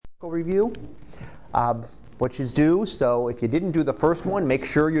review, which is due. So if you didn't do the first one, make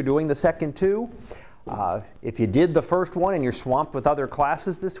sure you're doing the second two. If you did the first one and you're swamped with other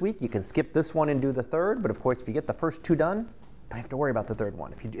classes this week, you can skip this one and do the third. But of course, if you get the first two done, don't have to worry about the third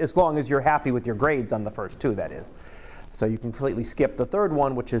one. As long as you're happy with your grades on the first two, that is. So you can completely skip the third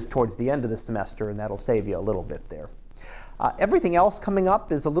one, which is towards the end of the semester, and that'll save you a little bit there. Everything else coming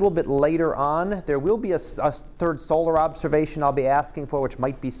up is a little bit later on. There will be a third solar observation I'll be asking for, which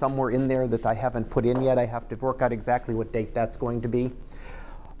might be somewhere in there that I haven't put in yet. I have to work out exactly what date that's going to be.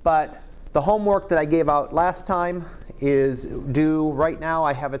 But the homework that I gave out last time is due right now.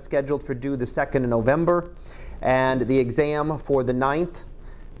 I have it scheduled for due the 2nd of November, and the exam for the 9th.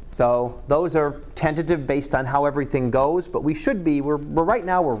 So those are tentative based on how everything goes, but we should be, right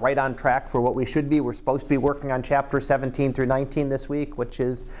now we're right on track for what we should be. We're supposed to be working on chapters 17 through 19 this week, which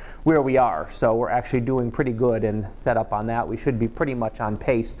is where we are. So we're actually doing pretty good and set up on that. We should be pretty much on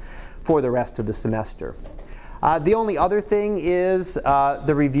pace for the rest of the semester. The only other thing is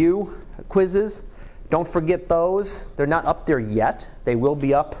the review quizzes. Don't forget those. They're not up there yet. They will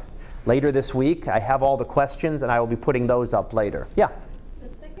be up later this week. I have all the questions, and I will be putting those up later. Yeah?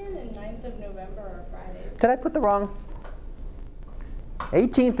 Did I put the wrong?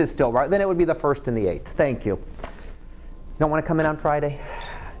 18th is still right. Then it would be the 1st and the 8th. Thank you. You don't want to come in on Friday?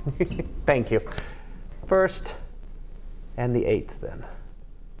 Thank you. 1st and the 8th then.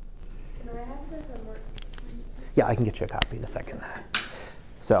 Can I have the homework? Yeah, I can get you a copy in a second.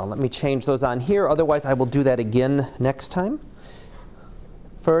 So let me change those on here. Otherwise, I will do that again next time.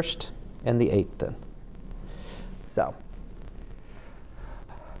 1st and the 8th then. So.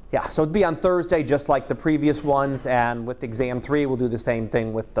 Yeah, so it'd be on Thursday just like the previous ones, and with exam 3 we'll do the same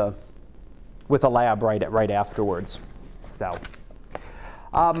thing with the lab right afterwards. So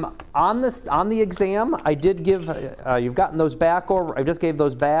on the exam, I did give you've gotten those back, or I just gave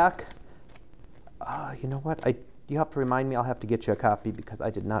those back. You know what? You have to remind me. I'll have to get you a copy because I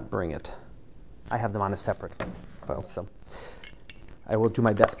did not bring it. I have them on a separate file, so I will do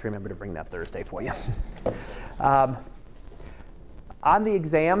my best to remember to bring that Thursday for you. On the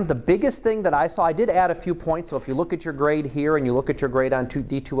exam, the biggest thing that I saw, I did add a few points. So if you look at your grade here and you look at your grade on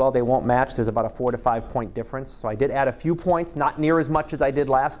D2L, they won't match. There's about a 4 to 5 point difference. So I did add a few points, not near as much as I did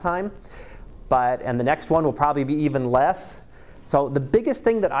last time. And the next one will probably be even less. So the biggest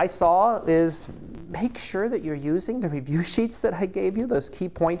thing that I saw is make sure that you're using the review sheets that I gave you, those key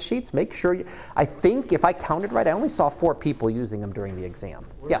point sheets. Make sure I think if I counted right, I only saw 4 people using them during the exam.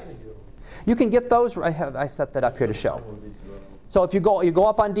 Yeah. You can get those. I set that up here to show. So if you go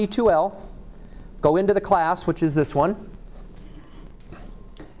up on D2L, go into the class, which is this one.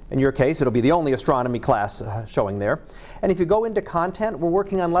 In your case, it'll be the only astronomy class showing there. And if you go into content, we're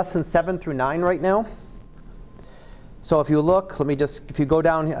working on lessons 7 through 9 right now. So if you look, if you go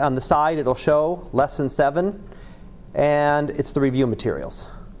down on the side, it'll show lesson 7, and it's the review materials.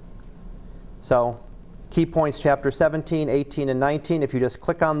 So key points, chapter 17, 18, and 19. If you just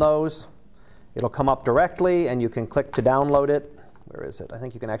click on those, it'll come up directly, and you can click to download it. Where is it? I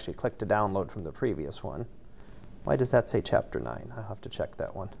think you can actually click to download from the previous one. Why does that say chapter 9? I'll have to check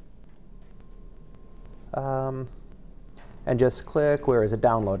that one. And just click, where is it?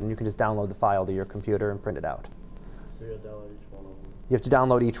 Download, and you can just download the file to your computer and print it out. So you have to download each one of them? You have to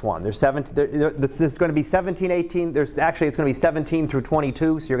download each one. There's going to be 17, 18. It's going to be 17 through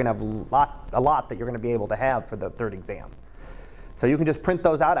 22, so you're going to have a lot that you're going to be able to have for the third exam. So you can just print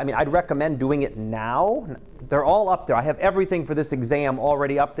those out. I mean, I'd recommend doing it now. They're all up there. I have everything for this exam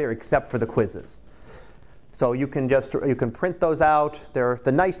already up there except for the quizzes. So you can print those out.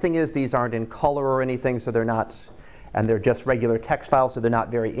 The nice thing is these aren't in color or anything, so they're not, and they're just regular text files, so they're not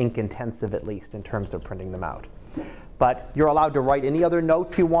very ink intensive, at least in terms of printing them out. But you're allowed to write any other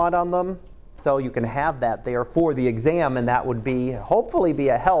notes you want on them, so you can have that there for the exam, and that would hopefully be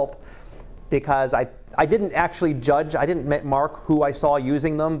a help, because I didn't actually judge, I didn't mark who I saw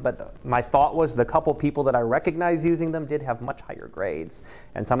using them, but my thought was the couple people that I recognized using them did have much higher grades.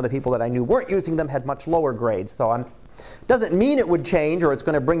 And some of the people that I knew weren't using them had much lower grades. So doesn't mean it would change or it's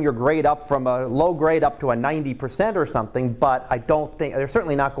going to bring your grade up from a low grade up to a 90% or something, but I don't think, they're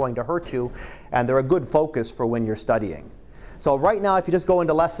certainly not going to hurt you, and they're a good focus for when you're studying. So right now, if you just go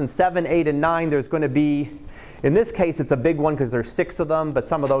into lessons 7, 8, and 9, there's going to be, in this case, it's a big one because there's 6 of them, but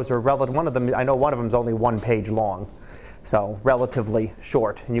some of those are relative. I know one of them is only 1 page long, so relatively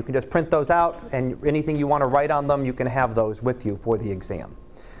short. And you can just print those out, and anything you want to write on them, you can have those with you for the exam.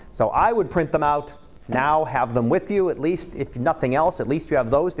 So I would print them out now, have them with you, at least, if nothing else, at least you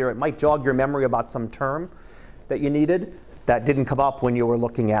have those there. It might jog your memory about some term that you needed that didn't come up when you were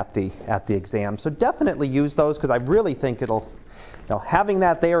looking at the exam. So definitely use those, because I really think Now, having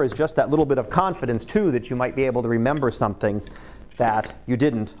that there is just that little bit of confidence, too, that you might be able to remember something that you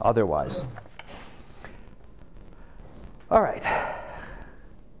didn't otherwise. All right.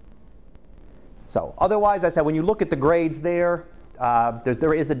 So otherwise, I said, when you look at the grades there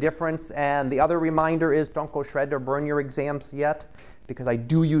is a difference. And the other reminder is don't go shred or burn your exams yet, because I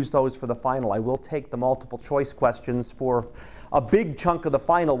do use those for the final. I will take the multiple choice questions for a big chunk of the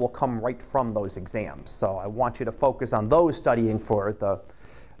final will come right from those exams. So I want you to focus on those studying for the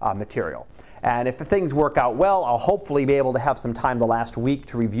material. And if things work out well, I'll hopefully be able to have some time the last week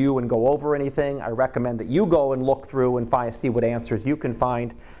to review and go over anything. I recommend that you go and look through and see what answers you can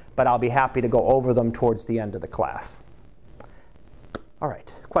find, but I'll be happy to go over them towards the end of the class. All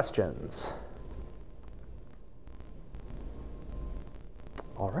right, questions?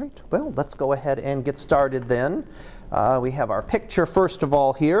 All right, well, let's go ahead and get started then. We have our picture first of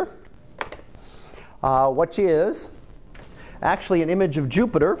all here, which is actually an image of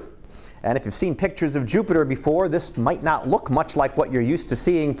Jupiter. And if you've seen pictures of Jupiter before, this might not look much like what you're used to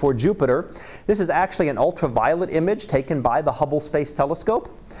seeing for Jupiter. This is actually an ultraviolet image taken by the Hubble Space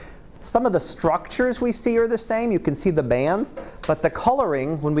Telescope. Some of the structures we see are the same. You can see the bands. But the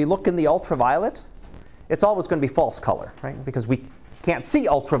coloring, when we look in the ultraviolet, it's always going to be false color, right? Because we can't see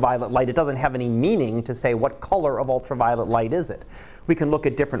ultraviolet light. It doesn't have any meaning to say what color of ultraviolet light is it. We can look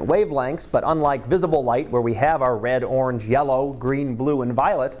at different wavelengths, but unlike visible light, where we have our red, orange, yellow, green, blue, and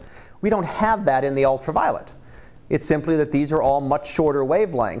violet, we don't have that in the ultraviolet. It's simply that these are all much shorter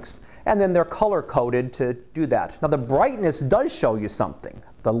wavelengths, and then they're color-coded to do that. Now, the brightness does show you something.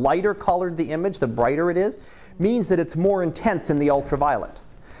 The lighter colored the image, the brighter it is, means that it's more intense in the ultraviolet.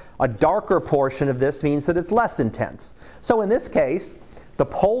 A darker portion of this means that it's less intense. So in this case, the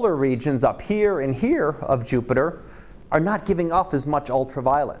polar regions up here and here of Jupiter are not giving off as much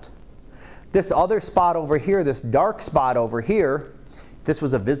ultraviolet. This other spot over here, this dark spot over here, if this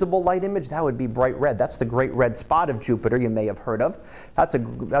was a visible light image, that would be bright red. That's the great red spot of Jupiter you may have heard of. That's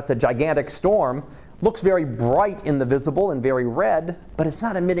a gigantic storm. Looks very bright in the visible and very red, but it's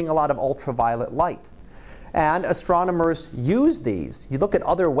not emitting a lot of ultraviolet light. And astronomers use these. You look at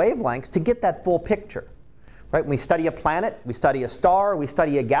other wavelengths to get that full picture. Right? When we study a planet, we study a star, we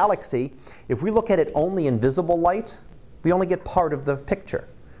study a galaxy. If we look at it only in visible light, we only get part of the picture.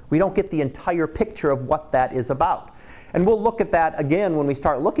 We don't get the entire picture of what that is about. And we'll look at that again when we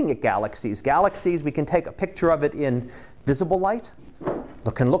start looking at galaxies. Galaxies, we can take a picture of it in visible light.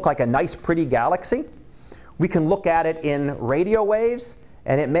 It can look like a nice, pretty galaxy. We can look at it in radio waves,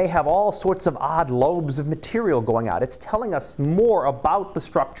 and it may have all sorts of odd lobes of material going out. It's telling us more about the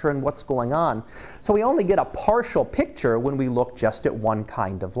structure and what's going on. So we only get a partial picture when we look just at one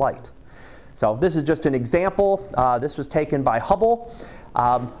kind of light. So this is just an example. This was taken by Hubble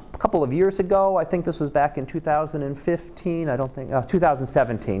a couple of years ago. I think this was back in 2015.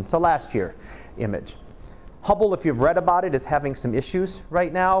 2017. So last year image. Hubble, if you've read about it, is having some issues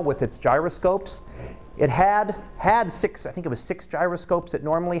right now with its gyroscopes. It had six, I think it was 6 gyroscopes it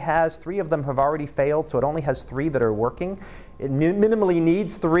normally has. 3 of them have already failed, so it only has 3 that are working. It minimally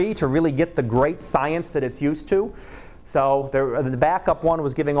needs 3 to really get the great science that it's used to. So the backup one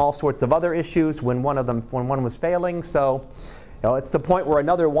was giving all sorts of other issues when one was failing. So it's the point where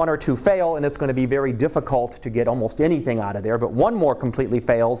another 1 or 2 fail, and it's going to be very difficult to get almost anything out of there. But one more completely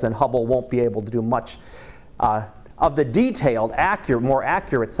fails, and Hubble won't be able to do much of the detailed, more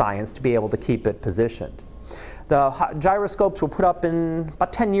accurate science to be able to keep it positioned. The gyroscopes were put up in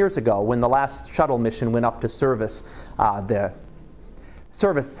about 10 years ago when the last shuttle mission went up to service. The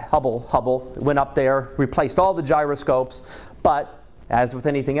service Hubble went up there, replaced all the gyroscopes, but as with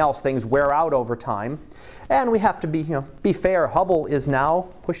anything else, things wear out over time. And we have to be fair. Hubble is now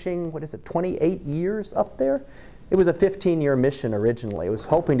pushing, 28 years up there? It was a 15-year mission originally. It was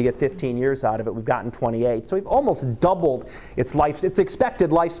hoping to get 15 years out of it. We've gotten 28. So we've almost doubled its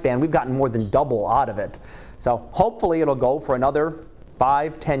expected lifespan. We've gotten more than double out of it. So hopefully it'll go for another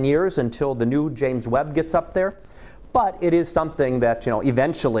 5-10 years until the new James Webb gets up there. But it is something that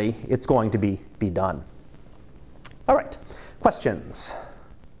eventually it's going to be done. All right, questions?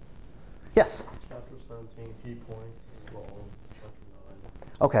 Yes? Chapter 17, key points.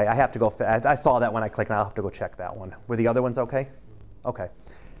 Okay, I have to go. I saw that when I clicked, and I'll have to go check that one. Were the other ones okay? Okay.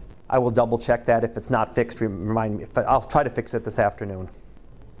 I will double check that. If it's not fixed, remind me. I'll try to fix it this afternoon.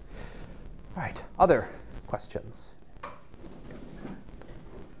 All right, other questions?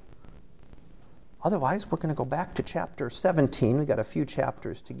 Otherwise, we're going to go back to chapter 17. We've got a few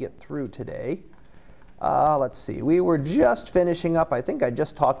chapters to get through today. Let's see. We were just finishing up. I think I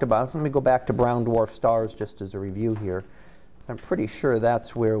just talked about, let me go back to brown dwarf stars just as a review here. I'm pretty sure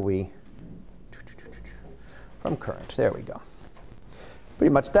that's where from current. There we go.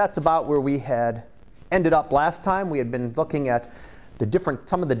 pretty much that's about where we had ended up last time. We had been looking at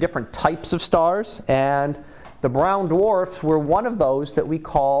some of the different types of stars, and the brown dwarfs were one of those that we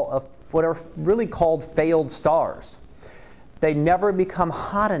call what are really called failed stars. They never become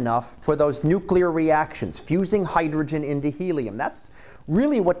hot enough for those nuclear reactions, fusing hydrogen into helium. That's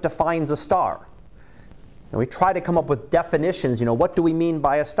really what defines a star. And we try to come up with definitions, what do we mean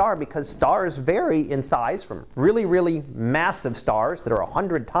by a star? Because stars vary in size from really, really massive stars that are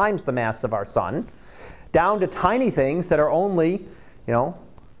 100 times the mass of our sun, down to tiny things that are only,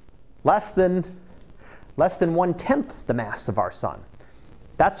 less than 1/10 the mass of our sun.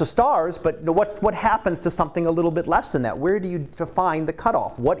 That's the stars, but what happens to something a little bit less than that? Where do you define the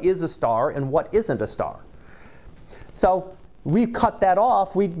cutoff? What is a star and what isn't a star? So we cut that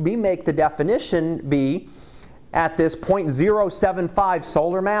off. We make the definition be at this 0.075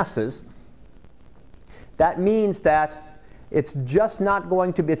 solar masses. That means that it's just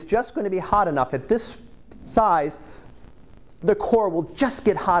going to be hot enough at this size. The core will just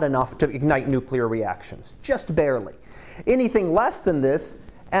get hot enough to ignite nuclear reactions, just barely. Anything less than this,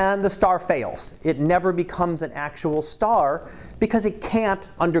 and the star fails. It never becomes an actual star because it can't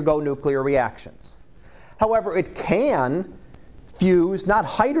undergo nuclear reactions. However, it can fuse not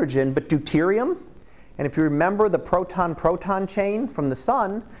hydrogen but deuterium. And if you remember the proton-proton chain from the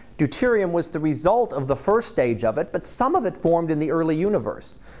sun, deuterium was the result of the first stage of it, but some of it formed in the early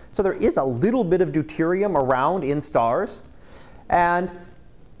universe. So there is a little bit of deuterium around in stars. And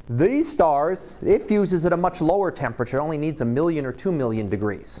these stars, it fuses at a much lower temperature. It only needs 1 million or 2 million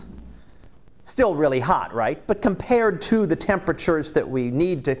degrees. Still really hot, right? But compared to the temperatures that we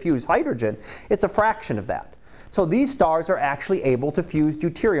need to fuse hydrogen, it's a fraction of that. So these stars are actually able to fuse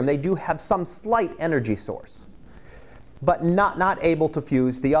deuterium. They do have some slight energy source, but not able to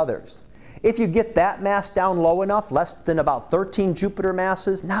fuse the others. If you get that mass down low enough, less than about 13 Jupiter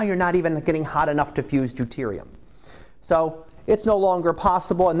masses, now you're not even getting hot enough to fuse deuterium. So it's no longer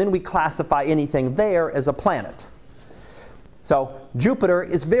possible, and then we classify anything there as a planet. So Jupiter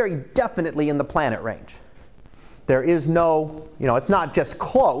is very definitely in the planet range. There is no, it's not just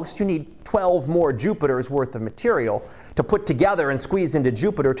close. You need 12 more Jupiters worth of material to put together and squeeze into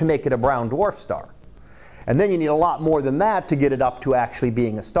Jupiter to make it a brown dwarf star. And then you need a lot more than that to get it up to actually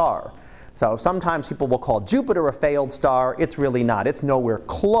being a star. So sometimes people will call Jupiter a failed star. It's really not. It's nowhere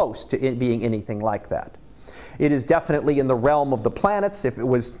close to it being anything like that. It is definitely in the realm of the planets. If it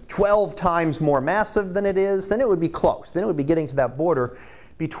was 12 times more massive than it is, then it would be close. Then it would be getting to that border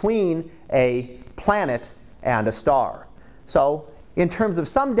between a planet and a star. So in terms of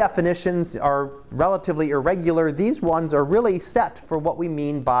some definitions are relatively irregular, these ones are really set for what we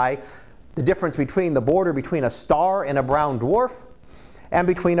mean by the difference between the border between a star and a brown dwarf and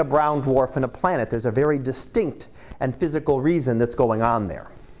between a brown dwarf and a planet. There's a very distinct and physical reason that's going on there.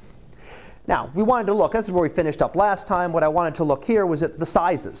 Now, we wanted to look, this is where we finished up last time. What I wanted to look here was at the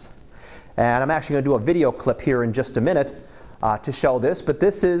sizes. And I'm actually going to do a video clip here in just a minute to show this. But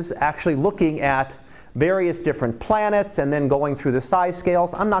this is actually looking at various different planets and then going through the size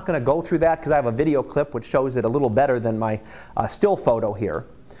scales. I'm not going to go through that because I have a video clip which shows it a little better than my still photo here.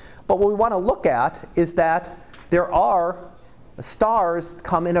 But what we want to look at is that there are stars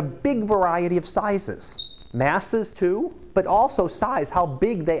come in a big variety of sizes. Masses too, but also size, how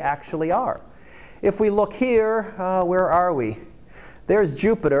big they actually are. If we look here, where are we? There's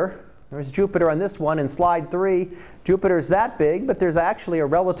Jupiter. There's Jupiter on this one in slide 3. Jupiter's that big, but there's actually a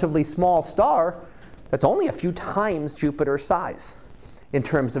relatively small star that's only a few times Jupiter's size in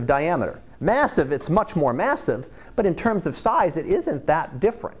terms of diameter. Massive, it's much more massive, but in terms of size, it isn't that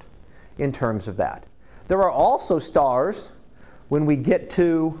different in terms of that. There are also stars, when we get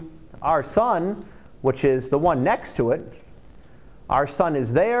to our sun, which is the one next to it. Our sun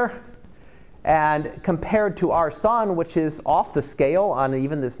is there, and compared to our sun, which is off the scale on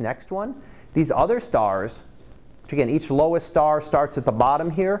even this next one, these other stars, which again, each lowest star starts at the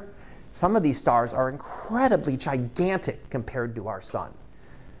bottom here, some of these stars are incredibly gigantic compared to our sun.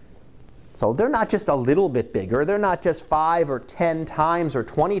 So they're not just a little bit bigger, they're not just 5 or 10 times or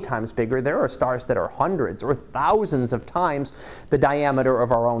 20 times bigger, there are stars that are hundreds or thousands of times the diameter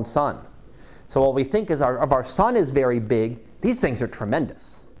of our own sun. So what we think is our sun is very big, these things are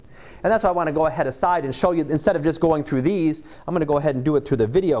tremendous. And that's why I want to go ahead aside and show you, instead of just going through these, I'm going to go ahead and do it through the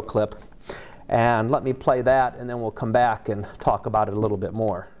video clip. And let me play that, and then we'll come back and talk about it a little bit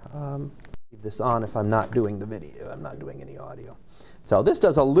more. Leave this on if I'm not doing the video. I'm not doing any audio. So this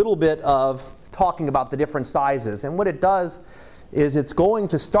does a little bit of talking about the different sizes. And what it does is it's going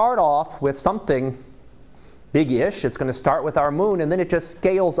to start off with something big-ish. It's going to start with our moon, and then it just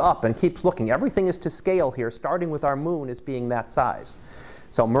scales up and keeps looking. Everything is to scale here, starting with our moon as being that size.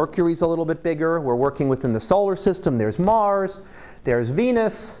 So Mercury's a little bit bigger. We're working within the solar system. There's Mars. There's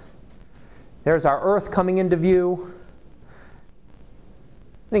Venus. There's our Earth coming into view.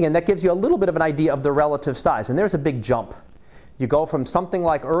 And again, that gives you a little bit of an idea of the relative size. And there's a big jump. You go from something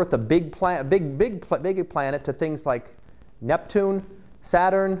like Earth, a big planet, to things like Neptune,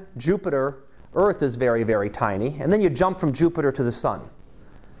 Saturn, Jupiter. Earth is very, very tiny. And then you jump from Jupiter to the Sun.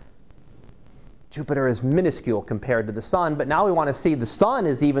 Jupiter is minuscule compared to the Sun, but now we want to see the Sun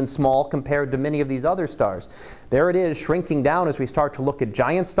is even small compared to many of these other stars. There it is, shrinking down as we start to look at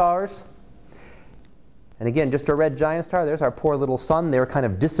giant stars. And again, just a red giant star. There's our poor little Sun. They're kind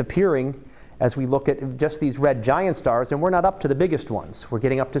of disappearing as we look at just these red giant stars, and we're not up to the biggest ones. We're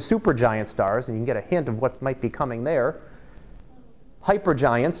getting up to supergiant stars, and you can get a hint of what might be coming there.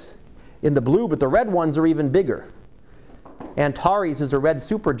 Hypergiants in the blue, but the red ones are even bigger. Antares is a red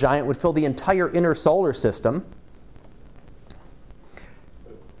supergiant, would fill the entire inner solar system.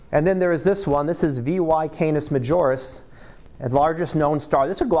 And then there is this one. This is VY Canis Majoris, the largest known star.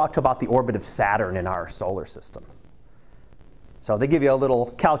 This would go out to about the orbit of Saturn in our solar system. So they give you a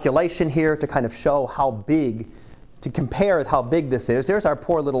little calculation here to kind of show how big, to compare with how big this is. There's our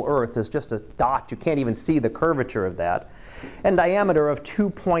poor little Earth. It's just a dot. You can't even see the curvature of that. And diameter of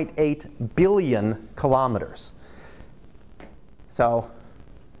 2.8 billion kilometers. So,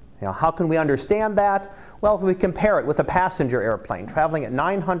 how can we understand that? Well, if we compare it with a passenger airplane traveling at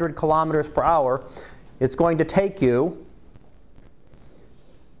 900 kilometers per hour, it's going to take you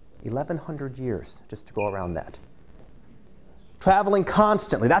 1,100 years just to go around that. Traveling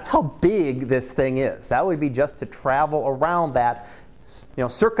constantly. That's how big this thing is. That would be just to travel around that.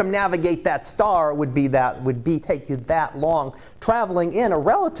 Circumnavigate that star would take you that long, traveling in a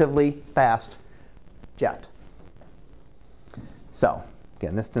relatively fast jet. So,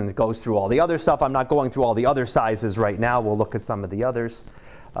 again, this goes through all the other stuff. I'm not going through all the other sizes right now. We'll look at some of the others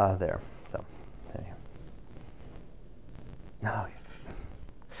there. So, there you go.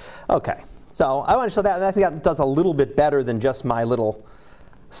 Okay. So I want to show that, and I think that does a little bit better than just my little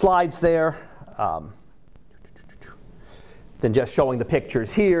slides there. Than just showing the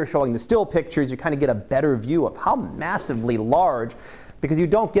pictures here, showing the still pictures. You kind of get a better view of how massively large, because you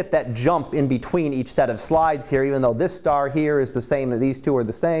don't get that jump in between each set of slides here, even though this star here is the same, these two are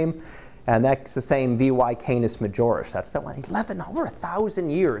the same, and that's the same VY Canis Majoris. That's that one, over 1,000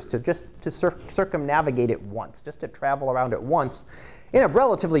 years to circumnavigate it once, just to travel around it once in a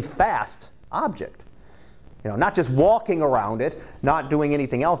relatively fast object. Not just walking around it, not doing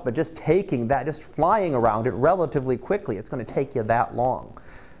anything else, but just taking that, just flying around it relatively quickly. It's going to take you that long.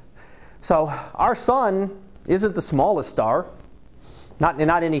 So our sun isn't the smallest star. Not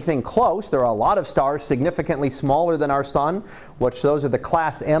anything close. There are a lot of stars significantly smaller than our sun, which those are the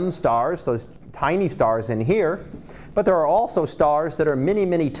class M stars, those tiny stars in here. But there are also stars that are many,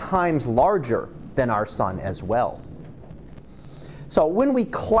 many times larger than our sun as well. So when we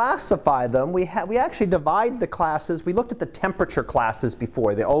classify them, we actually divide the classes. We looked at the temperature classes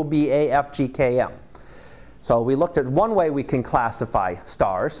before, the O, B, A, F, G, K, M. So we looked at one way we can classify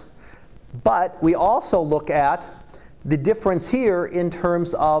stars. But we also look at the difference here in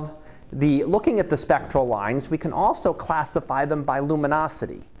terms of looking at the spectral lines. We can also classify them by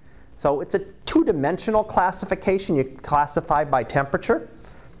luminosity. So it's a two-dimensional classification. You classify by temperature,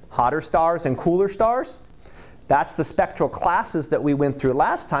 hotter stars and cooler stars. That's the spectral classes that we went through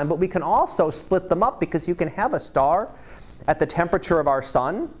last time, but we can also split them up because you can have a star at the temperature of our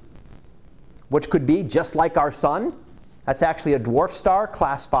sun, which could be just like our sun. That's actually a dwarf star,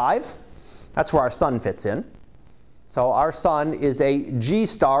 class 5. That's where our sun fits in. So our sun is a G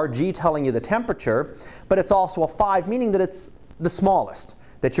star, G telling you the temperature, but it's also a 5, meaning that it's the smallest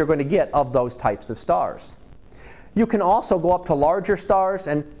that you're going to get of those types of stars. You can also go up to larger stars,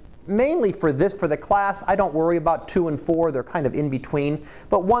 and mainly for the class, I don't worry about 2 and 4. They're kind of in between.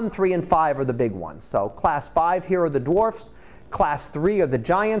 But 1, 3, and 5 are the big ones. So class 5 here are the dwarfs. Class 3 are the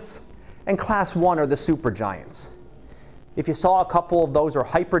giants. And class 1 are the supergiants. If you saw a couple of those are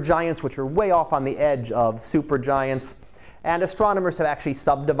hypergiants, which are way off on the edge of supergiants. And astronomers have actually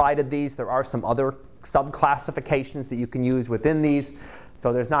subdivided these. There are some other subclassifications that you can use within these.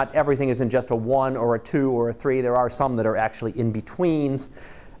 So there's not everything isn't just a 1 or a 2 or a 3. There are some that are actually in betweens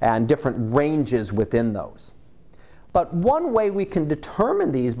and different ranges within those. But one way we can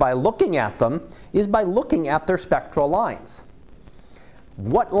determine these by looking at them is by looking at their spectral lines.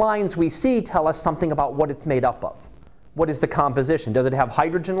 What lines we see tell us something about what it's made up of. What is the composition? Does it have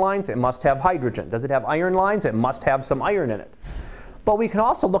hydrogen lines? It must have hydrogen. Does it have iron lines? It must have some iron in it. But we can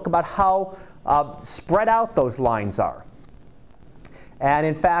also look about how spread out those lines are. And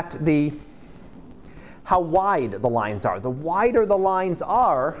in fact, how wide the lines are. The wider the lines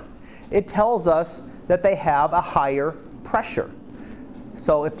are, it tells us that they have a higher pressure.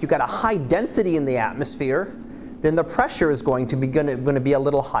 So if you've got a high density in the atmosphere, then the pressure is going to be a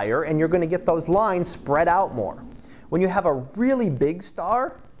little higher, and you're going to get those lines spread out more. When you have a really big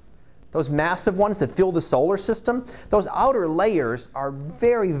star, those massive ones that fill the solar system, those outer layers are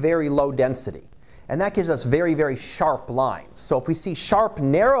very, very low density. And that gives us very, very sharp lines. So if we see sharp,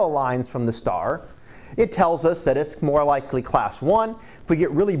 narrow lines from the star, it tells us that it's more likely class 1. If we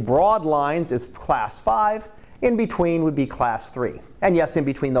get really broad lines, it's class 5. In between would be class 3. And yes, in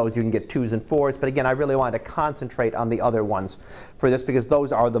between those you can get 2s and 4s. But again, I really wanted to concentrate on the other ones for this because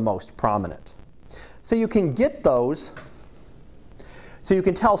those are the most prominent. So you can get those. So you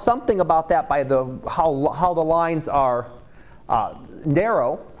can tell something about that by how the lines are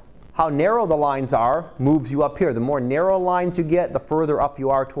narrow. How narrow the lines are moves you up here. The more narrow lines you get, the further up you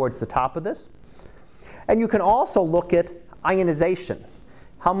are towards the top of this. And you can also look at ionization.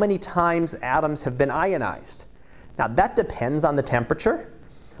 How many times atoms have been ionized? Now that depends on the temperature,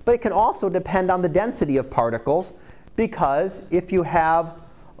 but it can also depend on the density of particles, because if you have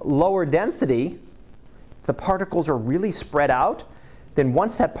lower density, the particles are really spread out, then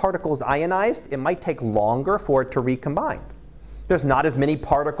once that particle is ionized, it might take longer for it to recombine. There's not as many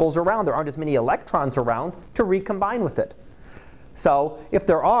particles around. There aren't as many electrons around to recombine with it. So if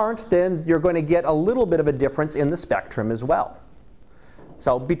there aren't, then you're going to get a little bit of a difference in the spectrum as well.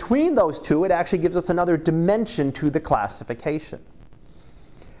 So between those two, it actually gives us another dimension to the classification.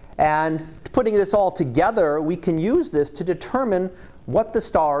 And putting this all together, we can use this to determine what the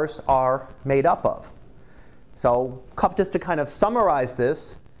stars are made up of. So just to kind of summarize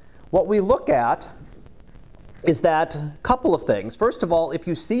this, what we look at is that a couple of things. First of all, if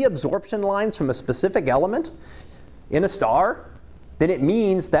you see absorption lines from a specific element in a star, then it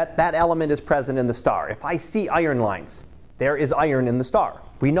means that that element is present in the star. If I see iron lines, there is iron in the star.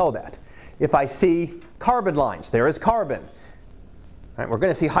 We know that. If I see carbon lines, there is carbon. Right, we're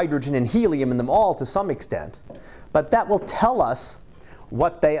going to see hydrogen and helium in them all to some extent. But that will tell us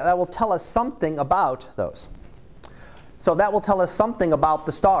something about those. So that will tell us something about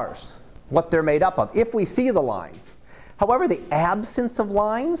the stars, what they're made up of, if we see the lines. However, the absence of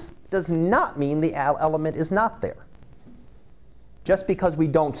lines does not mean the element is not there. Just because we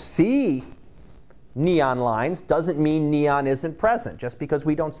don't see neon lines doesn't mean neon isn't present. Just because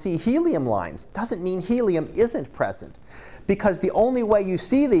we don't see helium lines doesn't mean helium isn't present. Because the only way you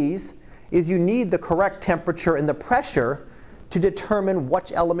see these is you need the correct temperature and the pressure to determine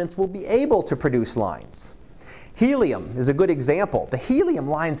which elements will be able to produce lines. Helium is a good example. The helium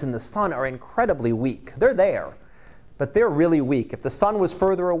lines in the sun are incredibly weak. They're there, but they're really weak. If the sun was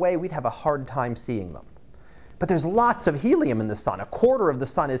further away, we'd have a hard time seeing them. But there's lots of helium in the sun. A quarter of the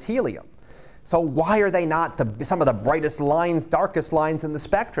sun is helium. So why are they not some of the brightest lines, darkest lines in the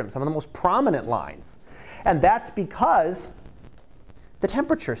spectrum, some of the most prominent lines? And that's because the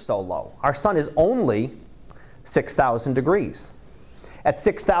temperature is so low. Our sun is only 6,000 degrees. At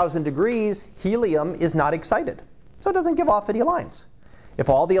 6,000 degrees, helium is not excited, so it doesn't give off any lines. If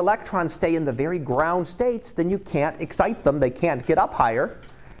all the electrons stay in the very ground states, then you can't excite them. They can't get up higher.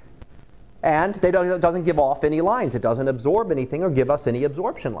 And it doesn't give off any lines. It doesn't absorb anything or give us any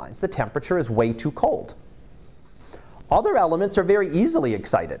absorption lines. The temperature is way too cold. Other elements are very easily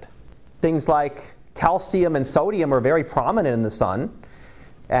excited. Things like calcium and sodium are very prominent in the sun,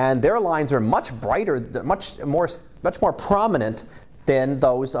 and their lines are much brighter, much more prominent than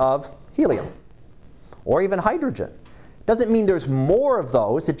those of helium or even hydrogen. Doesn't mean there's more of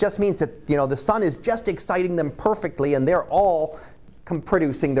those. It just means that the sun is just exciting them perfectly, and they're all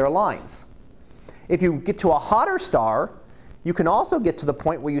producing their lines. If you get to a hotter star, you can also get to the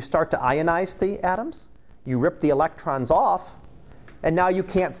point where you start to ionize the atoms. You rip the electrons off, and now you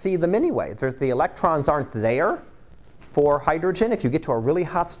can't see them anyway. If the electrons aren't there for hydrogen, if you get to a really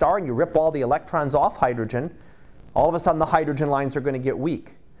hot star and you rip all the electrons off hydrogen, all of a sudden the hydrogen lines are going to get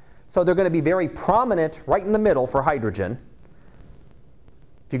weak. So they're going to be very prominent right in the middle for hydrogen.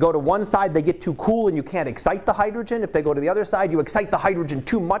 If you go to one side, they get too cool and you can't excite the hydrogen. If they go to the other side, you excite the hydrogen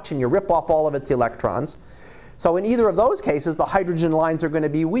too much and you rip off all of its electrons. So in either of those cases, the hydrogen lines are going to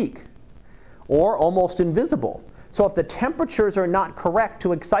be weak or almost invisible. So if the temperatures are not correct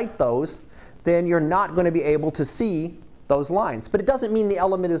to excite those, then you're not going to be able to see those lines. But it doesn't mean the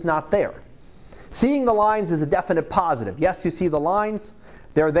element is not there. Seeing the lines is a definite positive. Yes, you see the lines.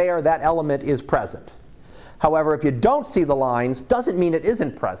 They're there. That element is present. However, if you don't see the lines, doesn't mean it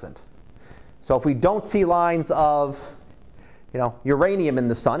isn't present. So if we don't see lines of uranium in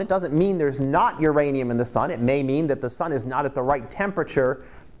the sun, it doesn't mean there's not uranium in the sun. It may mean that the sun is not at the right temperature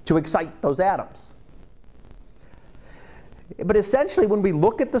to excite those atoms. But essentially, when we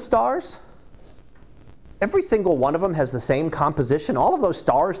look at the stars, every single one of them has the same composition. All of those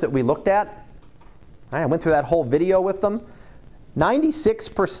stars that we looked at, I went through that whole video with them,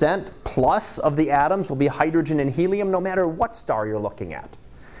 96% plus of the atoms will be hydrogen and helium no matter what star you're looking at.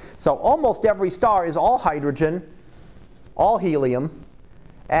 So almost every star is all hydrogen, all helium,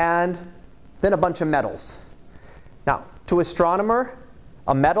 and then a bunch of metals. Now, to astronomer,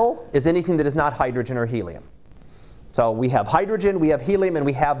 a metal is anything that is not hydrogen or helium. So we have hydrogen, we have helium, and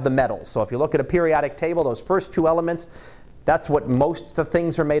we have the metals. So if you look at a periodic table, those first two elements, that's what most of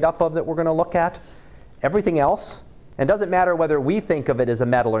things are made up of that we're going to look at. Everything else, and it doesn't matter whether we think of it as a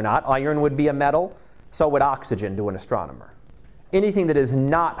metal or not. Iron would be a metal, so would oxygen to an astronomer. Anything that is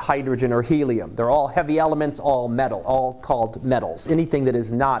not hydrogen or helium, they're all heavy elements, all metal, all called metals. Anything that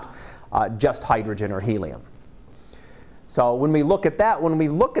is not just hydrogen or helium. So when we look at that, when we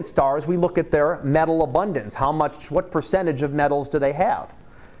look at stars, we look at their metal abundance. What percentage of metals do they have?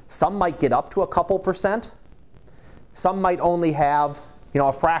 Some might get up to a couple percent. Some might only have,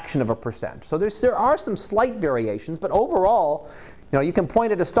 a fraction of a percent. So there are some slight variations, but overall, you can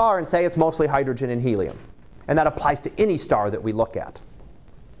point at a star and say it's mostly hydrogen and helium. And that applies to any star that we look at.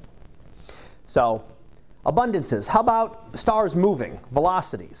 So, abundances. How about stars moving,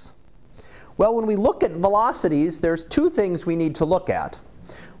 velocities? Well, when we look at velocities, there's two things we need to look at.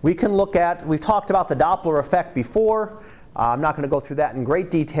 We've talked about the Doppler effect before. I'm not going to go through that in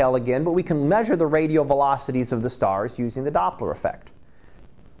great detail again, but we can measure the radial velocities of the stars using the Doppler effect.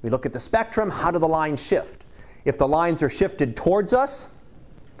 We look at the spectrum. How do the lines shift? If the lines are shifted towards us,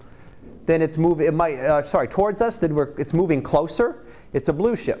 then it's moving. Towards us, then it's moving closer. It's a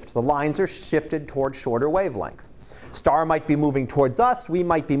blue shift. The lines are shifted towards shorter wavelength. Star might be moving towards us. We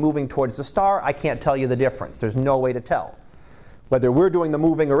might be moving towards the star. I can't tell you the difference. There's no way to tell whether we're doing the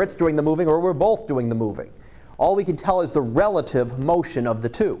moving or it's doing the moving or we're both doing the moving. All we can tell is the relative motion of the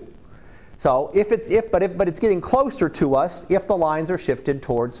two. So but it's getting closer to us if the lines are shifted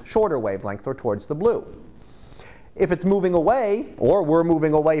towards shorter wavelength or towards the blue. If it's moving away or we're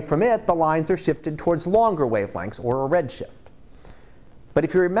moving away from it, the lines are shifted towards longer wavelengths or a red shift. But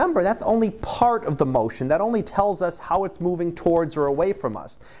if you remember, that's only part of the motion. That only tells us how it's moving towards or away from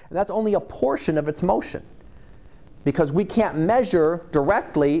us. And that's only a portion of its motion, because we can't measure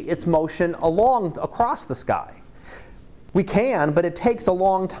directly its motion across the sky. We can, but it takes a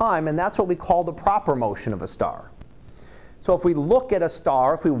long time, and that's what we call the proper motion of a star. So if we look at a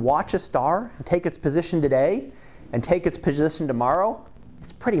star, if we watch a star and take its position today and take its position tomorrow,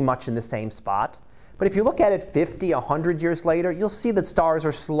 it's pretty much in the same spot. But if you look at it 50, 100 years later, you'll see that stars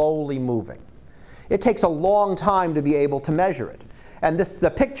are slowly moving. It takes a long time to be able to measure it. And the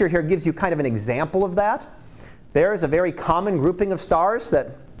picture here gives you kind of an example of that. There's a very common grouping of stars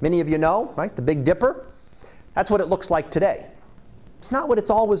that many of you know, right? The Big Dipper. That's what it looks like today. It's not what it's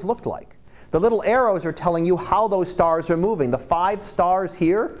always looked like. The little arrows are telling you how those stars are moving. The 5 stars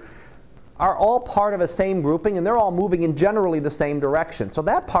here are all part of a same grouping, and they're all moving in generally the same direction. So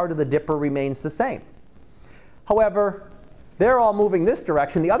that part of the Dipper remains the same. However, they're all moving this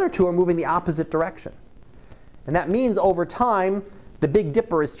direction. The other two are moving the opposite direction. And that means over time, the Big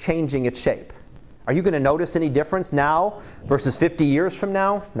Dipper is changing its shape. Are you going to notice any difference now versus 50 years from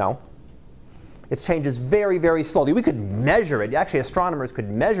now? No. It changes very, very slowly. We could measure it. Actually, astronomers could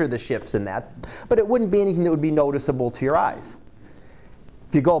measure the shifts in that, but it wouldn't be anything that would be noticeable to your eyes.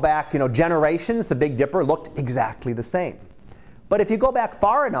 If you go back, generations, the Big Dipper looked exactly the same. But if you go back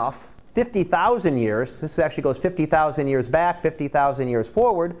far enough, 50,000 years, this actually goes 50,000 years back, 50,000 years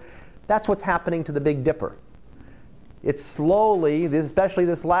forward, that's what's happening to the Big Dipper. It's slowly, especially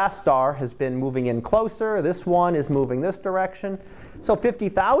this last star, has been moving in closer. This one is moving this direction. So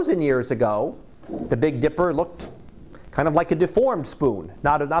 50,000 years ago, the Big Dipper looked kind of like a deformed spoon,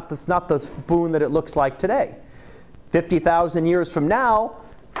 not the spoon that it looks like today. 50,000 years from now,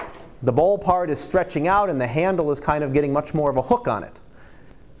 the bowl part is stretching out and the handle is kind of getting much more of a hook on it.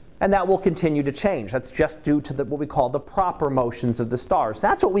 And that will continue to change. That's just due to what we call the proper motions of the stars.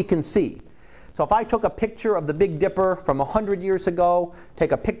 That's what we can see. So if I took a picture of the Big Dipper from 100 years ago,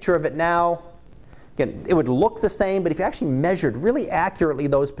 take a picture of it now, again, it would look the same, but if you actually measured really accurately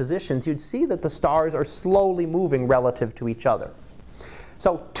those positions, you'd see that the stars are slowly moving relative to each other.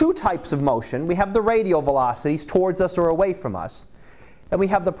 So 2 types of motion. We have the radial velocities towards us or away from us. And we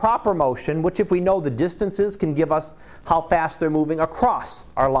have the proper motion, which if we know the distances can give us how fast they're moving across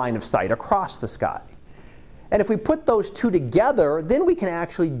our line of sight, across the sky. And if we put those 2 together, then we can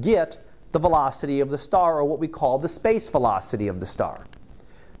actually get the velocity of the star, or what we call the space velocity of the star.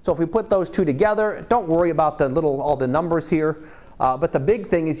 So if we put those 2 together, don't worry about all the numbers here. But the big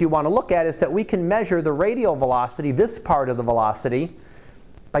thing is you want to look at is that we can measure the radial velocity, this part of the velocity,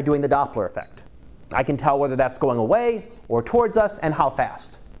 by doing the Doppler effect. I can tell whether that's going away or towards us and how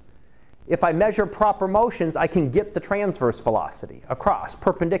fast. If I measure proper motions, I can get the transverse velocity across,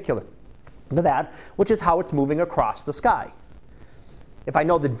 perpendicular to that, which is how it's moving across the sky. If I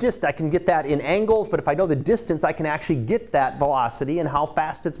know the distance, I can get that in angles, but if I know the distance, I can actually get that velocity and how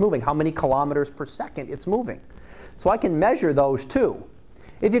fast it's moving, how many kilometers per second it's moving. So I can measure those too.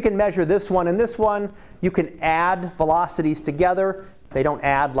 If you can measure this one and this one, you can add velocities together. They don't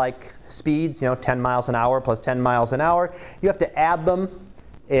add like speeds, 10 miles an hour plus 10 miles an hour. You have to add them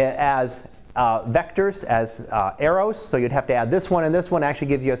as vectors, as arrows. So you'd have to add this one and this one. Actually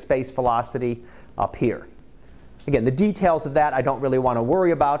gives you a space velocity up here. Again, the details of that I don't really want to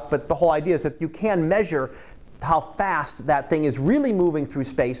worry about, but the whole idea is that you can measure how fast that thing is really moving through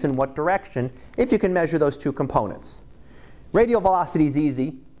space in what direction if you can measure those two components. Radial velocity is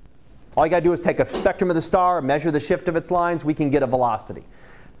easy. All you got to do is take a spectrum of the star, measure the shift of its lines, we can get a velocity.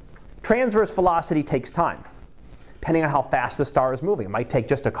 Transverse velocity takes time, depending on how fast the star is moving. It might take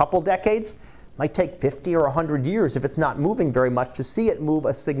just a couple decades. It might take 50 or 100 years if it's not moving very much to see it move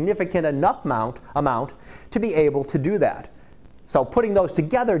a significant enough amount to be able to do that. So putting those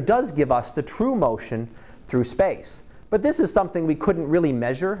together does give us the true motion through space. But this is something we couldn't really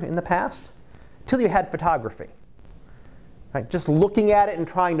measure in the past until you had photography. Right? Just looking at it and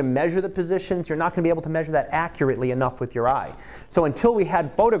trying to measure the positions, you're not going to be able to measure that accurately enough with your eye. So until we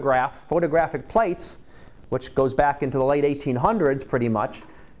had photographic plates, which goes back into the late 1800s pretty much,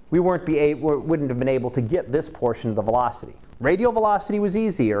 we wouldn't have been able to get this portion of the velocity. Radial velocity was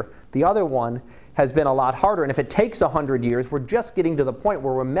easier. The other one has been a lot harder. And if it takes 100 years, we're just getting to the point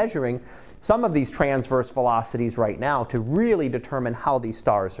where we're measuring some of these transverse velocities right now to really determine how these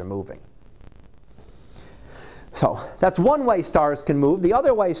stars are moving. So that's one way stars can move. The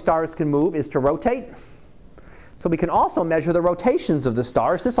other way stars can move is to rotate. So we can also measure the rotations of the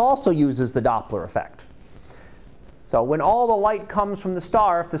stars. This also uses the Doppler effect. So when all the light comes from the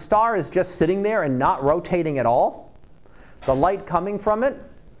star, if the star is just sitting there and not rotating at all, the light coming from it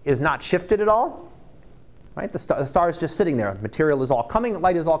is not shifted at all. Right? The star is just sitting there. Material is all coming,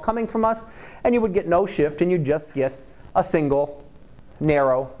 light is all coming from us, and you would get no shift, and you'd just get a single,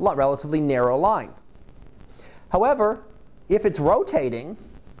 relatively narrow line. However, if it's rotating,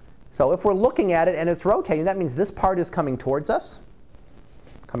 so if we're looking at it and it's rotating, that means this part is coming towards us,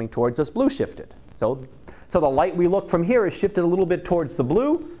 blue shifted. So the light we look from here is shifted a little bit towards the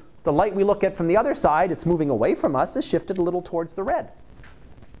blue. The light we look at from the other side, it's moving away from us, is shifted a little towards the red.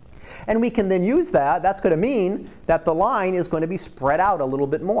 And we can then use that. That's going to mean that the line is going to be spread out a little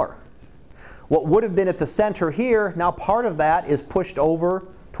bit more. What would have been at the center here, now part of that is pushed over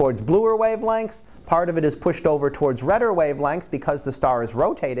towards bluer wavelengths. Part of it is pushed over towards redder wavelengths because the star is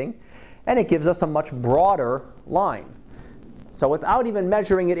rotating. And it gives us a much broader line. So without even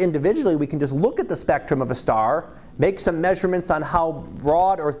measuring it individually, we can just look at the spectrum of a star, make some measurements on how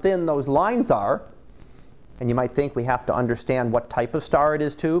broad or thin those lines are. And you might think we have to understand what type of star it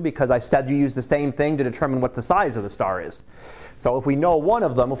is too, because I said you use the same thing to determine what the size of the star is. So if we know one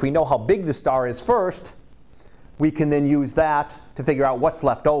of them, if we know how big the star is first, we can then use that to figure out what's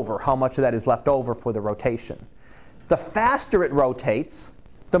left over, how much of that is left over for the rotation. The faster it rotates,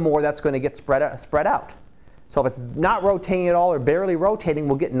 the more that's going to get spread out. So if it's not rotating at all or barely rotating,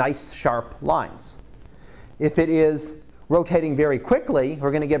 we'll get nice sharp lines. If it is rotating very quickly,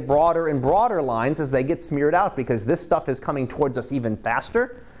 we're going to get broader and broader lines as they get smeared out because this stuff is coming towards us even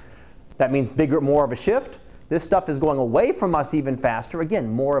faster. That means more of a shift. This stuff is going away from us even faster. Again,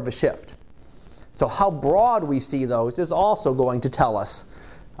 more of a shift. So how broad we see those is also going to tell us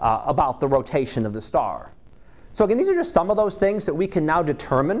about the rotation of the star. So again, these are just some of those things that we can now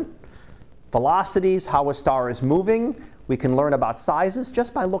determine. Velocities, how a star is moving. We can learn about sizes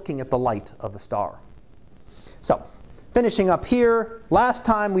just by looking at the light of a star. So finishing up here, last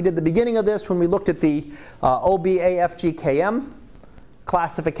time we did the beginning of this when we looked at the OBAFGKM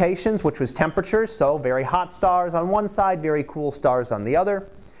classifications, which was temperatures, so very hot stars on one side, very cool stars on the other.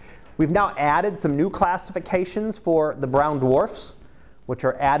 We've now added some new classifications for the brown dwarfs, which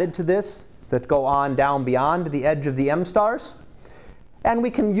are added to this, that go on down beyond the edge of the M stars. And we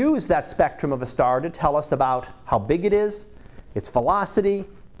can use that spectrum of a star to tell us about how big it is, its velocity,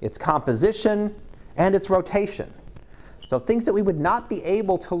 its composition, and its rotation. So things that we would not be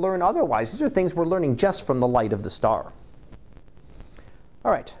able to learn otherwise. These are things we're learning just from the light of the star.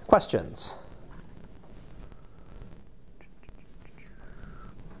 All right, questions?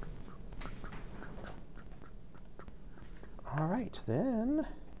 All right, then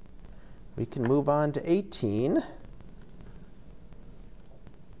we can move on to 18.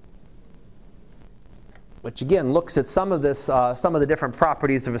 which again looks at some of the different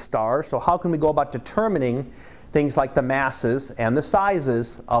properties of a star. So how can we go about determining things like the masses and the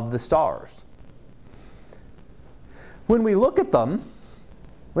sizes of the stars? When we look at them,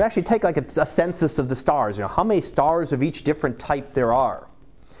 we actually take like a census of the stars. You know, how many stars of each different type there are.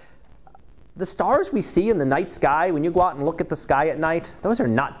 The stars we see in the night sky, when you go out and look at the sky at night, those are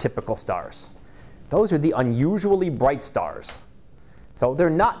not typical stars. Those are the unusually bright stars. So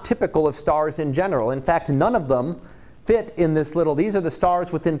they're not typical of stars in general. In fact, none of them fit in this little, these are the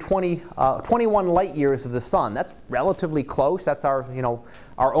stars within 21 light years of the sun. That's relatively close. That's our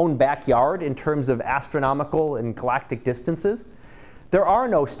own backyard in terms of astronomical and galactic distances. There are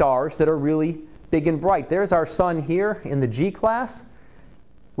no stars that are really big and bright. There's our sun here in the G class.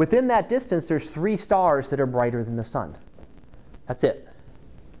 Within that distance, there's 3 stars that are brighter than the sun. That's it.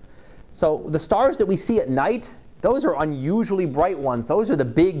 So the stars that we see at night, those are unusually bright ones. Those are the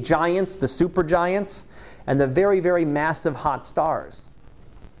big giants, the supergiants, and the very, very massive hot stars.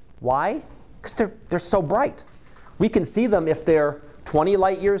 Why? Because they're so bright. We can see them if they're 20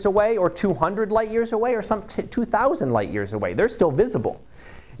 light years away or 200 light years away or some 2,000 light years away. They're still visible.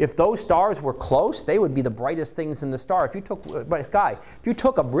 If those stars were close, they would be the brightest things in the star. If you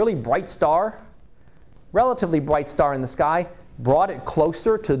took a really bright star, relatively bright star in the sky, brought it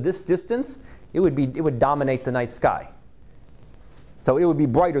closer to this distance, it would dominate the night sky. So it would be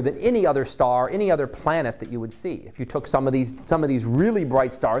brighter than any other star, any other planet that you would see if you took some of these really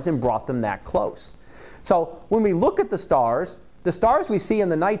bright stars and brought them that close. So when we look at the stars we see in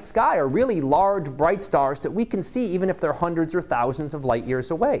the night sky are really large, bright stars that we can see even if they're hundreds or thousands of light years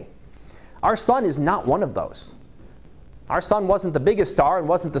away. Our sun is not one of those. Our sun wasn't the biggest star and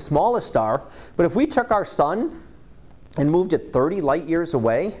wasn't the smallest star, but if we took our sun and moved it 30 light years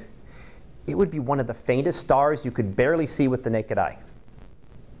away, it would be one of the faintest stars you could barely see with the naked eye.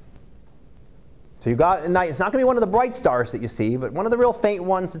 So you got at night, it's not going to be one of the bright stars that you see, but one of the real faint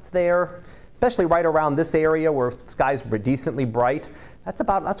ones that's there, especially right around this area where the skies were decently bright. That's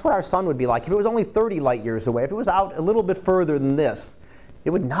what our sun would be like. If it was only 30 light years away, if it was out a little bit further than this, it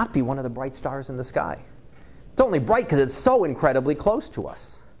would not be one of the bright stars in the sky. It's only bright because it's so incredibly close to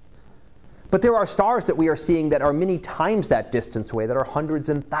us. But there are stars that we are seeing that are many times that distance away, that are hundreds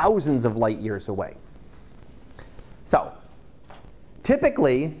and thousands of light years away. So,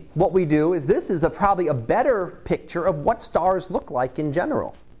 typically, what we do is this is probably a better picture of what stars look like in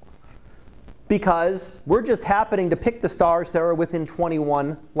general. Because we're just happening to pick the stars that are within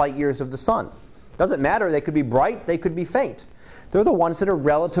 21 light years of the sun. Doesn't matter, they could be bright, they could be faint. They're the ones that are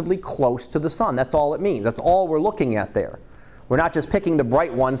relatively close to the sun. That's all it means. That's all we're looking at there. We're not just picking the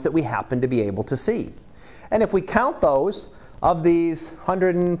bright ones that we happen to be able to see. And if we count those, of these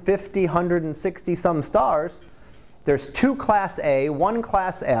 150, 160 some stars, there's 2 class A, 1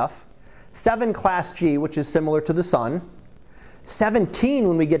 class F, 7 class G, which is similar to the sun, 17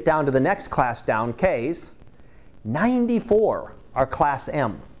 when we get down to the next class down, Ks, 94 are class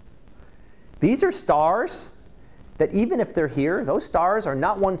M. These are stars that even if they're here, those stars are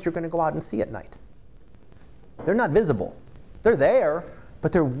not ones you're going to go out and see at night. They're not visible. They're there,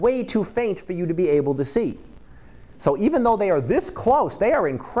 but they're way too faint for you to be able to see. So even though they are this close, they are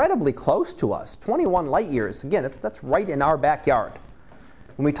incredibly close to us. 21 light years, again, that's right in our backyard.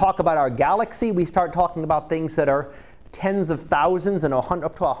 When we talk about our galaxy, we start talking about things that are tens of thousands and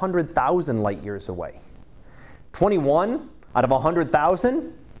up to 100,000 light years away. 21 out of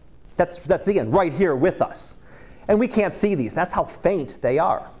 100,000, that's again right here with us. And we can't see these. That's how faint they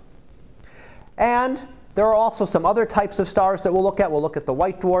are. And there are also some other types of stars that we'll look at. We'll look at the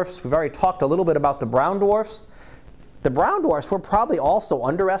white dwarfs. We've already talked a little bit about the brown dwarfs. The brown dwarfs we're probably also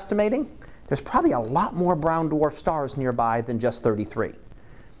underestimating. There's probably a lot more brown dwarf stars nearby than just 33.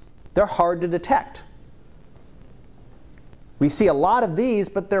 They're hard to detect. We see a lot of these,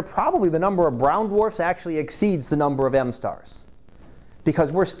 but they're probably the number of brown dwarfs actually exceeds the number of M stars.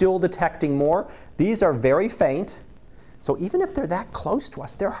 Because we're still detecting more. These are very faint. So even if they're that close to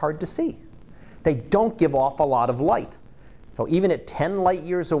us, they're hard to see. They don't give off a lot of light. So even at 10 light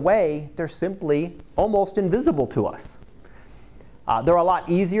years away, they're simply almost invisible to us. They're a lot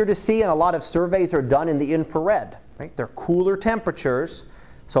easier to see, and a lot of surveys are done in the infrared. Right? They're cooler temperatures,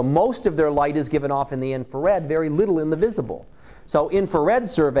 so most of their light is given off in the infrared, very little in the visible. So infrared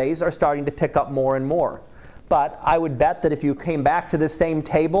surveys are starting to pick up more and more. But I would bet that if you came back to this same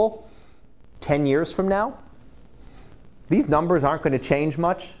table 10 years from now, these numbers aren't going to change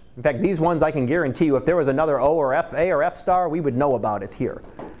much. In fact, these ones I can guarantee you, if there was another O or F, A or F star, we would know about it here.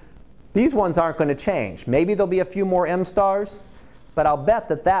 These ones aren't going to change. Maybe there'll be a few more M stars, But I'll bet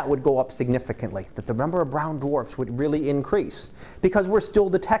that that would go up significantly, that the number of brown dwarfs would really increase because we're still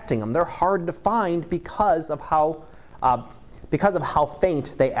detecting them. They're hard to find because of how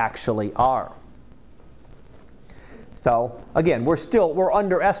faint they actually are. So again, we're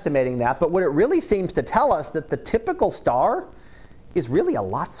underestimating that, but what it really seems to tell us that the typical star is really a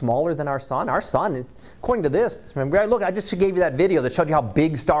lot smaller than our sun. Our sun, according to this, remember, look, I just gave you that video that showed you how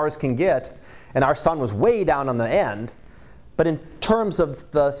big stars can get, and our sun was way down on the end. But in terms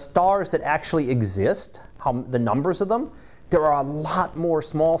of the stars that actually exist, the numbers of them, there are a lot more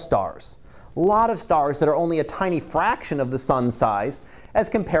small stars. A lot of stars that are only a tiny fraction of the sun's size as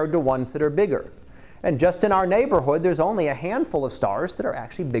compared to ones that are bigger. And just in our neighborhood, there's only a handful of stars that are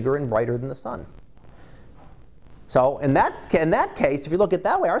actually bigger and brighter than the sun. So in that case, if you look at it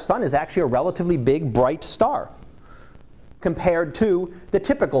that way, our sun is actually a relatively big, bright star compared to the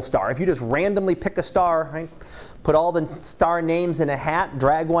typical star. If you just randomly pick a star, right, put all the star names in a hat,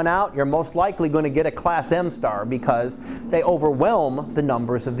 drag one out, you're most likely going to get a class M star because they overwhelm the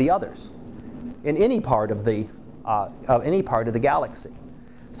numbers of the others in any part of the galaxy.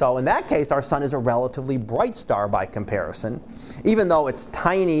 So in that case, our sun is a relatively bright star by comparison, even though it's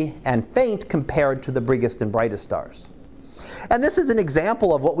tiny and faint compared to the biggest and brightest stars. And this is an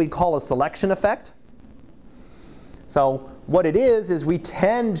example of what we call a selection effect. So what it is we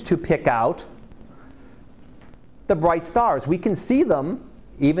tend to pick out the bright stars. We can see them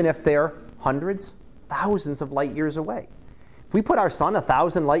even if they're hundreds, thousands of light years away. If we put our sun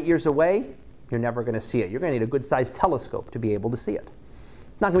 1,000 light years away, you're never going to see it. You're going to need a good-sized telescope to be able to see it.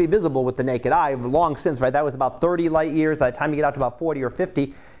 It's not going to be visible with the naked eye. Long since, right? That was about 30 light years. By the time you get out to about 40 or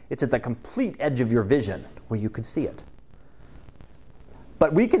 50, it's at the complete edge of your vision where you could see it.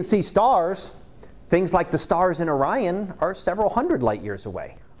 But we can see stars. Things like the stars in Orion are several hundred light years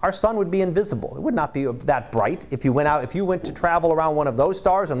away. Our sun would be invisible. It would not be that bright. If you went to travel around one of those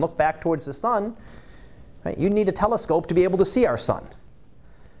stars and look back towards the sun, right, you'd need a telescope to be able to see our sun.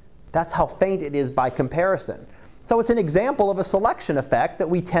 That's how faint it is by comparison. So it's an example of a selection effect that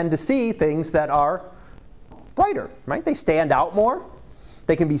we tend to see things that are brighter, right? They stand out more.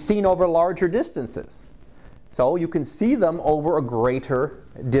 They can be seen over larger distances. So you can see them over a greater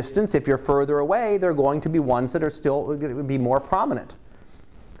distance. If you're further away, they're going to be ones that are still going to be more prominent.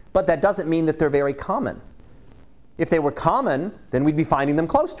 But that doesn't mean that they're very common. If they were common, then we'd be finding them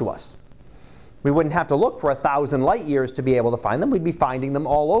close to us. We wouldn't have to look for 1,000 light years to be able to find them. We'd be finding them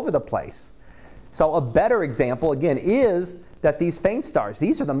all over the place. So a better example, again, is that these faint stars,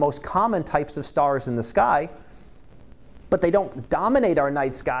 these are the most common types of stars in the sky, but they don't dominate our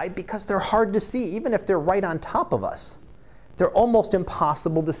night sky because they're hard to see, even if they're right on top of us. They're almost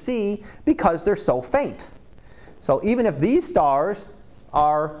impossible to see because they're so faint. So even if these stars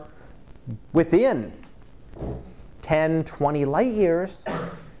are within 10, 20 light years,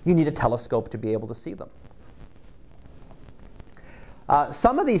 you need a telescope to be able to see them.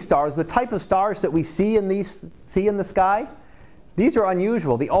 Some of these stars, the type of stars that we see in the sky, these are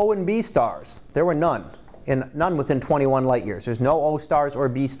unusual. The O and B stars, there were none within 21 light years. There's no O stars or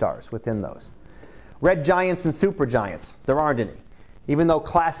B stars within those. Red giants and supergiants, there aren't any. Even though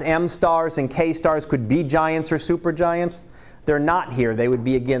class M stars and K stars could be giants or supergiants, they're not here. They would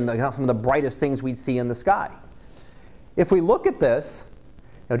be, again, some of the brightest things we'd see in the sky. If we look at this,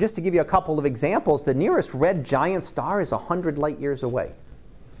 just to give you a couple of examples, the nearest red giant star is 100 light years away.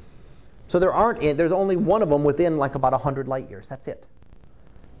 So there's only one of them within like about 100 light years. That's it.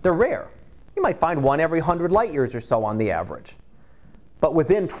 They're rare. You might find one every 100 light years or so on the average. But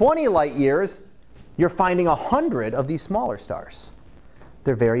within 20 light years, you're finding 100 of these smaller stars.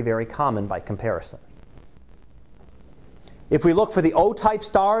 They're very, very common by comparison. If we look for the O-type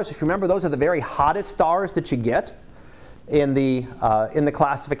stars, if you remember, those are the very hottest stars that you get in the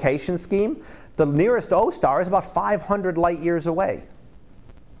classification scheme. The nearest O star is about 500 light years away.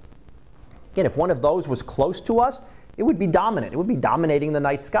 Again, if one of those was close to us, it would be dominant. It would be dominating the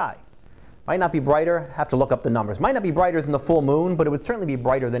night sky. Might not be brighter, have to look up the numbers. Might not be brighter than the full moon, but it would certainly be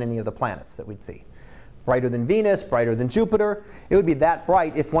brighter than any of the planets that we'd see. Brighter than Venus, brighter than Jupiter. It would be that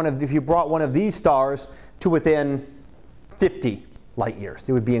bright if you brought one of these stars to within 50 light years.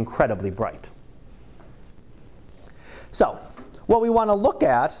 It would be incredibly bright. So what we want to look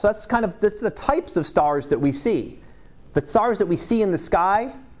at, so that's the types of stars that we see. The stars that we see in the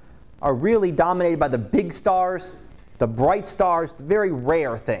sky are really dominated by the big stars, the bright stars, the very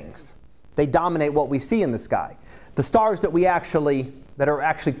rare things. They dominate what we see in the sky. The stars that are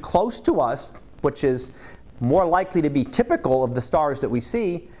actually close to us, which is more likely to be typical of the stars that we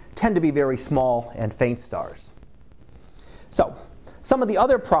see, tend to be very small and faint stars. So Some of the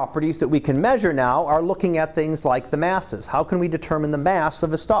other properties that we can measure now are looking at things like the masses. How can we determine the mass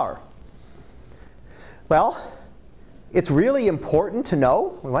of a star? Well, it's really important to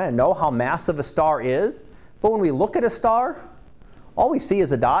know. We want to know how massive a star is. But when we look at a star, all we see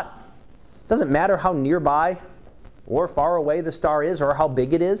is a dot. It doesn't matter how nearby or far away the star is or how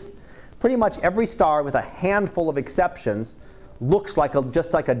big it is. Pretty much every star, with a handful of exceptions, looks like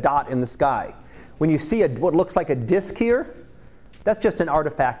just like a dot in the sky. When you see what looks like a disk here, that's just an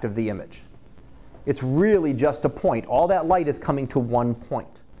artifact of the image. It's really just a point. All that light is coming to one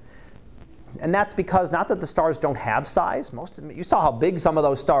point. And that's because, not that the stars don't have size. You saw how big some of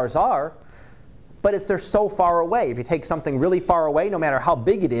those stars are. But they're so far away. If you take something really far away, no matter how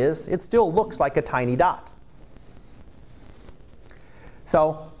big it is, it still looks like a tiny dot.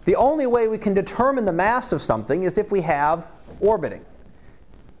 So the only way we can determine the mass of something is if we have orbiting.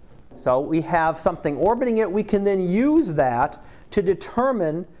 So we have something orbiting it. We can then use that to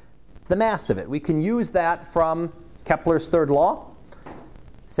determine the mass of it. We can use that from Kepler's third law. It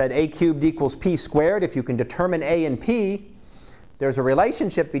said a cubed equals p squared. If you can determine a and p, there's a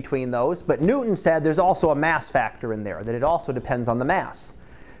relationship between those. But Newton said there's also a mass factor in there, that it also depends on the mass.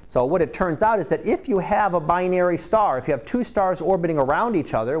 So what it turns out is that if you have a binary star, if you have two stars orbiting around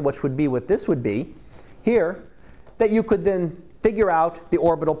each other, which would be what this would be here, that you could then figure out the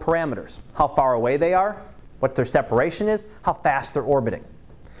orbital parameters. How far away they are, what their separation is, how fast they're orbiting.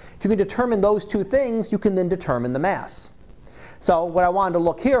 If you can determine those two things, you can then determine the mass. So what I wanted to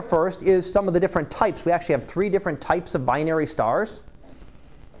look here first is some of the different types. We actually have 3 different types of binary stars.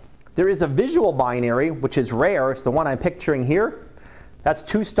 There is a visual binary, which is rare. It's the one I'm picturing here. That's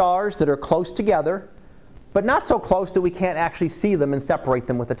 2 stars that are close together, but not so close that we can't actually see them and separate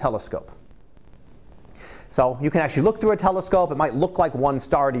them with a telescope. So you can actually look through a telescope. It might look like one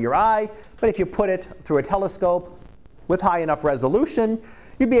star to your eye, but if you put it through a telescope with high enough resolution,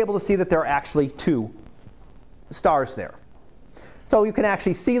 you'd be able to see that there are actually 2 stars there. So you can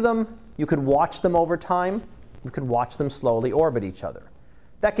actually see them. You could watch them over time. You could watch them slowly orbit each other.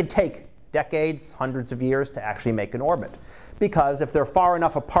 That could take decades, hundreds of years to actually make an orbit. Because if they're far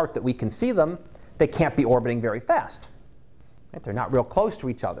enough apart that we can see them, they can't be orbiting very fast. Right? They're not real close to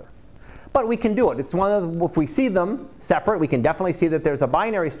each other. But we can do it. It's one of the, if we see them separate, we can definitely see that there's a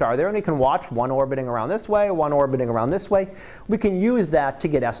binary star there, and we can watch one orbiting around this way, one orbiting around this way. We can use that to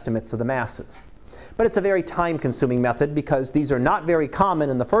get estimates of the masses. But it's a very time-consuming method because these are not very common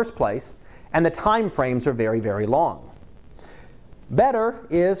in the first place, and the time frames are very, very long. Better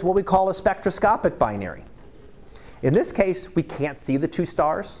is what we call a spectroscopic binary. In this case, we can't see the 2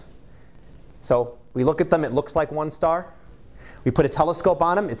 stars. So we look at them, it looks like one star. We put a telescope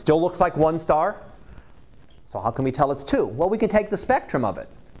on them, it still looks like one star. So how can we tell it's 2? Well, we can take the spectrum of it.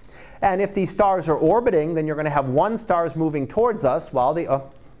 And if these stars are orbiting, then you're going to have one star moving towards us while the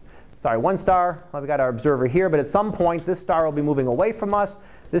one star, well, we've got our observer here, but at some point this star will be moving away from us,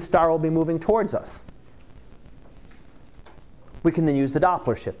 this star will be moving towards us. We can then use the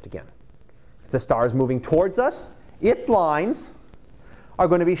Doppler shift again. If the star is moving towards us, its lines are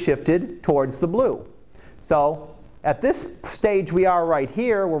going to be shifted towards the blue. So at this stage we are right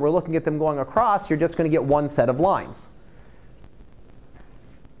here, where we're looking at them going across, you're just going to get one set of lines.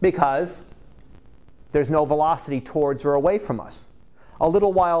 Because there's no velocity towards or away from us. A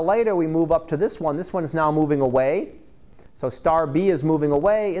little while later, we move up to this one. This one is now moving away. So star B is moving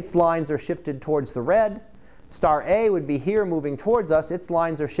away. Its lines are shifted towards the red. Star A would be here moving towards us. Its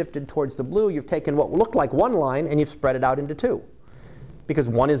lines are shifted towards the blue. You've taken what looked like one line, and you've spread it out into 2. Because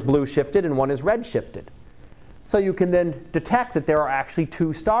one is blue shifted and one is red shifted. So you can then detect that there are actually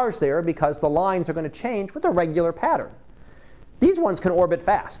 2 stars there because the lines are going to change with a regular pattern. These ones can orbit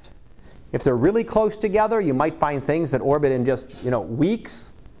fast. If they're really close together, you might find things that orbit in just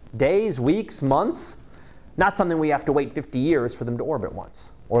weeks, days, weeks, months. Not something we have to wait 50 years for them to orbit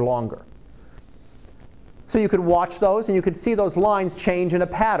once or longer. So you could watch those, and you could see those lines change in a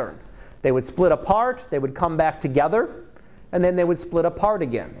pattern. They would split apart, they would come back together, and then they would split apart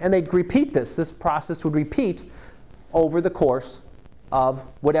again. And they'd repeat this. This process would repeat over the course of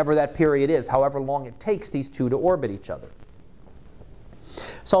whatever that period is, however long it takes these 2 to orbit each other.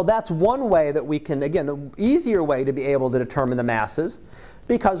 So that's one way that we can, again, the easier way to be able to determine the masses,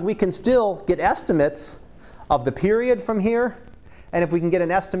 because we can still get estimates of the period from here. And if we can get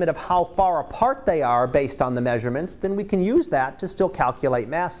an estimate of how far apart they are based on the measurements, then we can use that to still calculate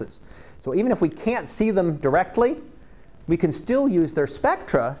masses. So even if we can't see them directly, we can still use their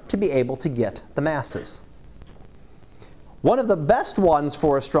spectra to be able to get the masses. One of the best ones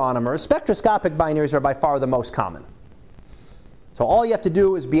for astronomers, spectroscopic binaries are by far the most common. So all you have to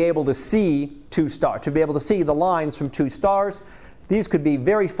do is be able to see 2 stars, to be able to see the lines from 2 stars. These could be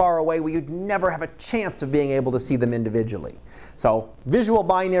very far away where you'd never have a chance of being able to see them individually. So visual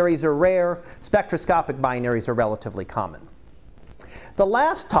binaries are rare. Spectroscopic binaries are relatively common. The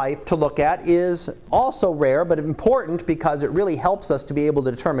last type to look at is also rare, but important because it really helps us to be able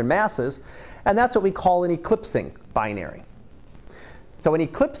to determine masses, and that's what we call an eclipsing binary. So an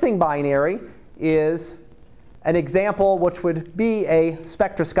eclipsing binary is an example which would be a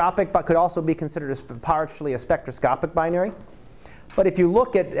spectroscopic, but could also be considered as partially a spectroscopic binary. But if you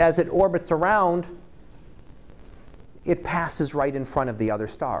look at as it orbits around, it passes right in front of the other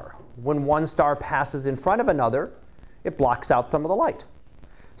star. When one star passes in front of another, it blocks out some of the light.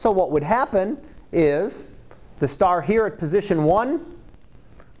 So what would happen is the star here at position 1,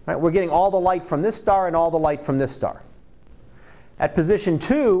 right, we're getting all the light from this star and all the light from this star. At position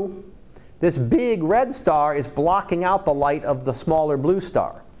 2, this big red star is blocking out the light of the smaller blue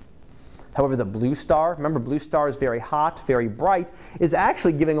star. However, the blue star, remember blue star is very hot, very bright, is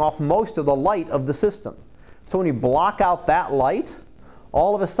actually giving off most of the light of the system. So when you block out that light,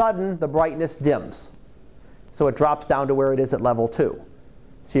 all of a sudden the brightness dims. So it drops down to where it is at level 2.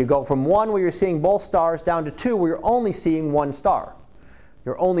 So you go from 1 where you're seeing both stars down to 2 where you're only seeing one star.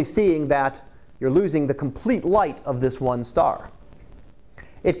 You're only seeing that you're losing the complete light of this one star.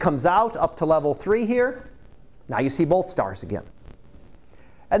 It comes out up to level 3 here. Now you see both stars again.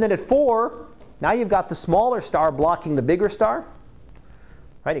 And then at 4, now you've got the smaller star blocking the bigger star.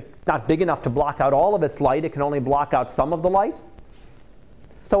 Right? It's not big enough to block out all of its light. It can only block out some of the light.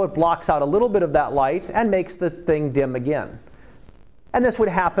 So it blocks out a little bit of that light and makes the thing dim again. And this would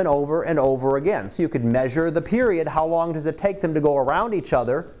happen over and over again. So you could measure the period. How long does it take them to go around each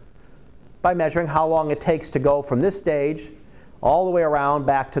other by measuring how long it takes to go from this stage all the way around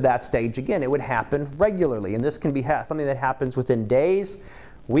back to that stage again. It would happen regularly. And this can be something that happens within days,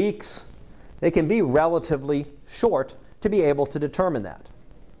 weeks. It can be relatively short to be able to determine that.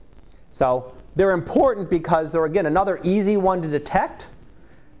 So they're important because they're, again, another easy one to detect.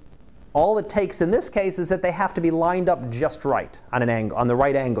 All it takes in this case is that they have to be lined up just right on an angle, on the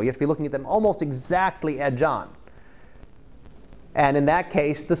right angle. You have to be looking at them almost exactly edge on. And in that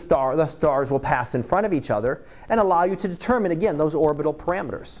case, the stars will pass in front of each other and allow you to determine, again, those orbital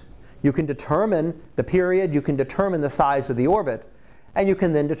parameters. You can determine the period, you can determine the size of the orbit, and you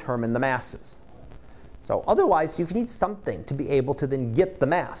can then determine the masses. So otherwise, you need something to be able to then get the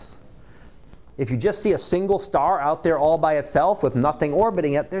mass. If you just see a single star out there all by itself with nothing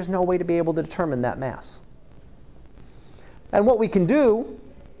orbiting it, there's no way to be able to determine that mass. And what we can do,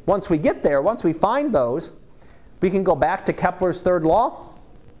 once we get there, once we find those, we can go back to Kepler's third law,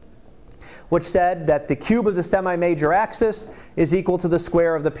 which said that the cube of the semi-major axis is equal to the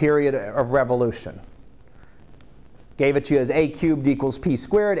square of the period of revolution. Gave it to you as a cubed equals p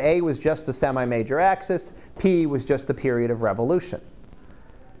squared. A was just the semi-major axis. P was just the period of revolution.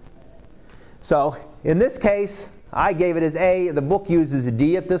 So in this case, I gave it as a. The book uses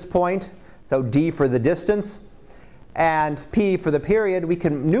d at this point, so d for the distance, and p for the period.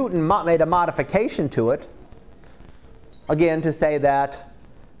 Newton made a modification to it, again, to say that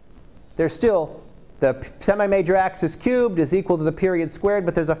there's still the semi-major axis cubed is equal to the period squared,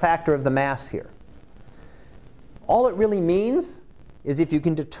 but there's a factor of the mass here. All it really means is if you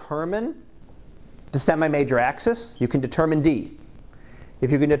can determine the semi-major axis, you can determine d.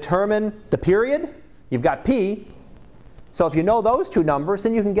 If you can determine the period, you've got p. So if you know those two numbers,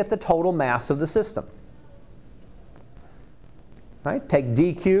 then you can get the total mass of the system. Right? Take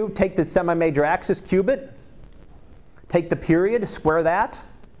d cubed, take the semi-major axis, cube it. Take the period, square that,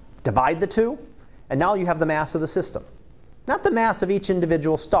 divide the two, and now you have the mass of the system. Not the mass of each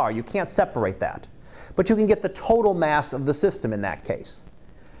individual star. You can't separate that. But you can get the total mass of the system in that case.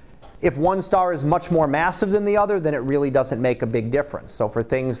 If one star is much more massive than the other, then it really doesn't make a big difference. So for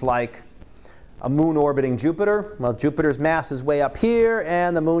things like a moon orbiting Jupiter, well, Jupiter's mass is way up here,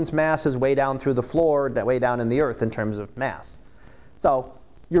 and the moon's mass is way down through the floor, way down in the Earth in terms of mass. So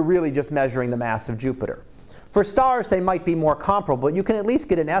you're really just measuring the mass of Jupiter. For stars, they might be more comparable, but you can at least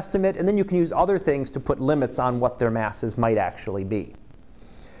get an estimate, and then you can use other things to put limits on what their masses might actually be.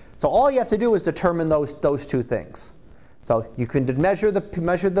 So all you have to do is determine those two things. So you can measure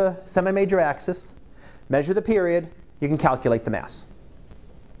the semi-major axis, measure the period, you can calculate the mass.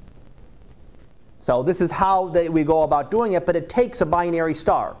 So this is how we go about doing it, but it takes a binary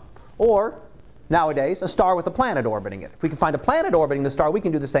star. Or, nowadays, a star with a planet orbiting it. If we can find a planet orbiting the star, we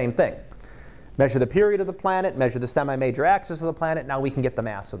can do the same thing. Measure the period of the planet, measure the semi-major axis of the planet, now we can get the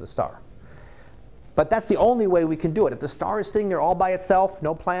mass of the star. But that's the only way we can do it. If the star is sitting there all by itself,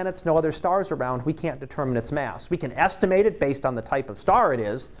 no planets, no other stars around, we can't determine its mass. We can estimate it based on the type of star it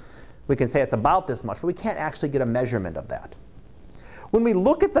is. We can say it's about this much, but we can't actually get a measurement of that. When we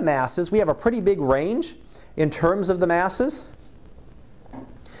look at the masses, we have a pretty big range in terms of the masses.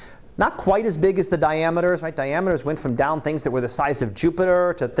 Not quite as big as the diameters, right? Diameters went from down things that were the size of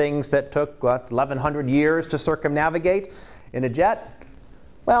Jupiter to things that took, 1,100 years to circumnavigate in a jet.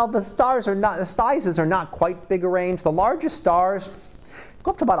 Well, the sizes are not quite big a range. The largest stars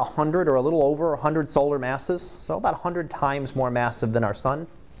go up to about 100 or a little over 100 solar masses, so about 100 times more massive than our sun.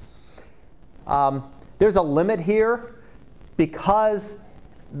 There's a limit here because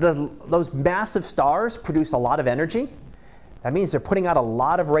those massive stars produce a lot of energy. That means they're putting out a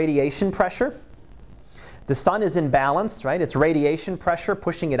lot of radiation pressure. The sun is in balance, right? Its radiation pressure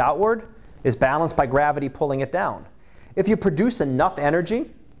pushing it outward is balanced by gravity pulling it down. If you produce enough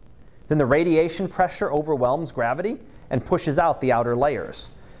energy, then the radiation pressure overwhelms gravity and pushes out the outer layers.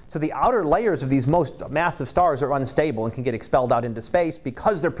 So the outer layers of these most massive stars are unstable and can get expelled out into space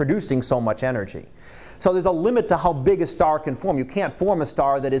because they're producing so much energy. So there's a limit to how big a star can form. You can't form a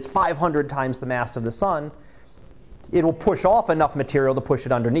star that is 500 times the mass of the sun. It will push off enough material to push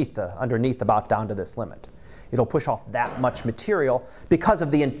it underneath about down to this limit. It'll push off that much material because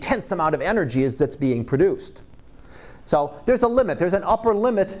of the intense amount of energy that's being produced. So there's a limit. There's an upper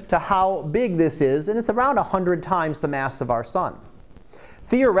limit to how big this is, and it's around 100 times the mass of our sun.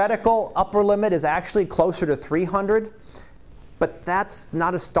 Theoretical upper limit is actually closer to 300, but that's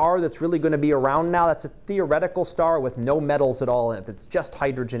not a star that's really going to be around now. That's a theoretical star with no metals at all in it. It's just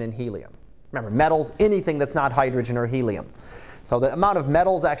hydrogen and helium. Remember, metals, anything that's not hydrogen or helium. So the amount of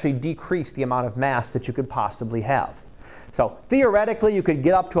metals actually decrease the amount of mass that you could possibly have. So theoretically, you could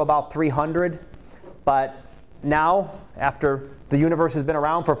get up to about 300, but now, after the universe has been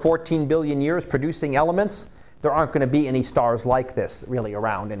around for 14 billion years producing elements, there aren't going to be any stars like this really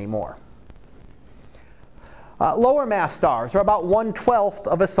around anymore. Lower mass stars are about 1/12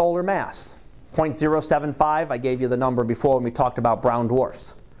 of a solar mass. 0.075, I gave you the number before when we talked about brown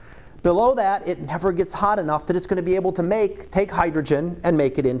dwarfs. Below that, it never gets hot enough that it's going to be able to take hydrogen and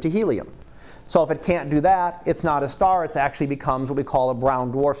make it into helium. So if it can't do that, it's not a star. It actually becomes what we call a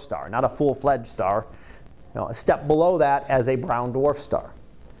brown dwarf star, not a full-fledged star. A step below that as a brown dwarf star.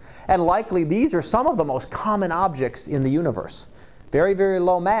 And likely these are some of the most common objects in the universe. Very, very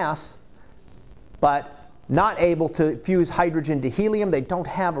low mass, but not able to fuse hydrogen to helium. They don't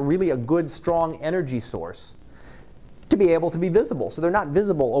have really a good, strong energy source to be able to be visible. So they're not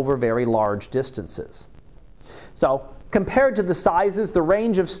visible over very large distances. So compared to the sizes, the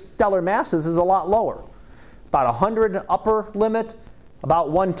range of stellar masses is a lot lower. About 100 upper limit,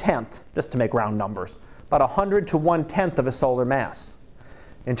 about 1/10, just to make round numbers. About 100 to 1/10 of a solar mass.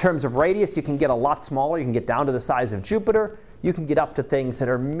 In terms of radius, you can get a lot smaller. You can get down to the size of Jupiter. You can get up to things that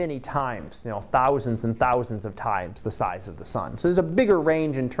are many times, thousands and thousands of times the size of the sun. So there's a bigger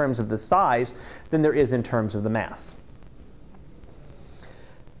range in terms of the size than there is in terms of the mass.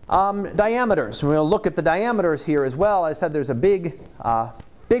 Diameters. We're going to look at the diameters here as well. I said there's a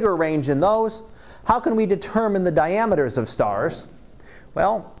bigger range in those. How can we determine the diameters of stars?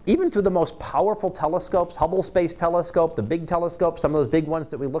 Well, even through the most powerful telescopes, Hubble Space Telescope, the big telescopes, some of those big ones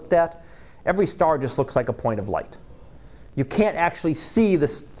that we looked at, every star just looks like a point of light. You can't actually see the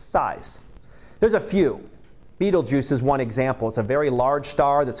size. There's a few. Betelgeuse is one example. It's a very large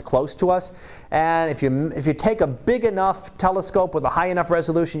star that's close to us. And if you take a big enough telescope with a high enough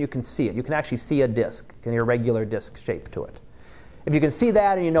resolution, you can see it. You can actually see a disk, an irregular disk shape to it. If you can see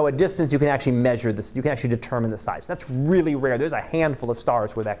that and you know a distance, you can actually measure this. You can actually determine the size. That's really rare. There's a handful of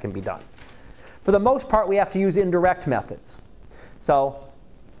stars where that can be done. For the most part, we have to use indirect methods. So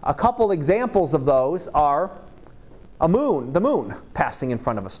a couple examples of those are the moon passing in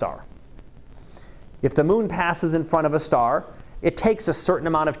front of a star. If the moon passes in front of a star, it takes a certain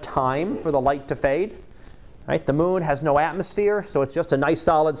amount of time for the light to fade. Right? The moon has no atmosphere, so it's just a nice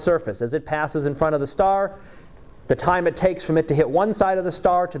solid surface. As it passes in front of the star, the time it takes from it to hit one side of the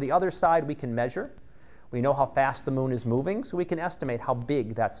star to the other side, we can measure. We know how fast the moon is moving, so we can estimate how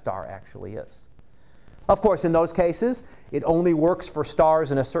big that star actually is. Of course, in those cases, it only works for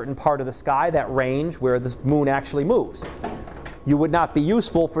stars in a certain part of the sky, that range where the moon actually moves. You would not be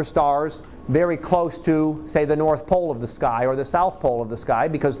useful for stars very close to, say, the North Pole of the sky or the South Pole of the sky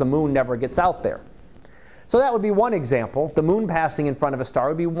because the moon never gets out there. So that would be one example. The moon passing in front of a star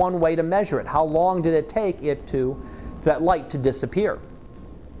would be one way to measure it. How long did it take that light to disappear?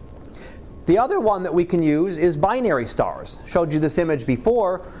 The other one that we can use is binary stars. Showed you this image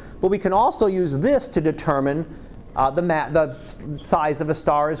before, but we can also use this to determine the size of a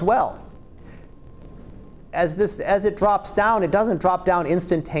star as well. As it drops down, it doesn't drop down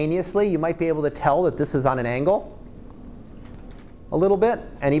instantaneously. You might be able to tell that this is on an angle a little bit,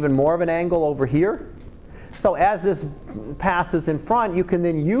 and even more of an angle over here. So as this passes in front, you can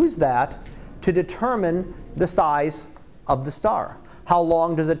then use that to determine the size of the star. How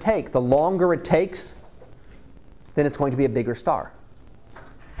long does it take? The longer it takes, then it's going to be a bigger star.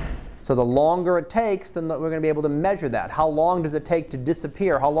 So the longer it takes, then we're going to be able to measure that. How long does it take to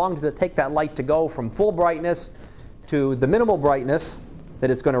disappear? How long does it take that light to go from full brightness to the minimal brightness that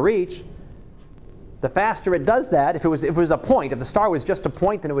it's going to reach? The faster it does that, if it was a point, if the star was just a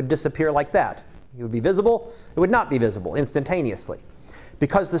point, then it would disappear like that. It would be visible. It would not be visible instantaneously.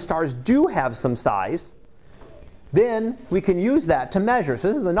 Because the stars do have some size, then we can use that to measure. So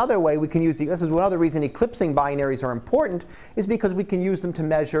this is another way we can use, this is another reason eclipsing binaries are important, is because we can use them to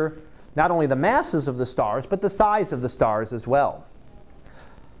measure not only the masses of the stars, but the size of the stars as well.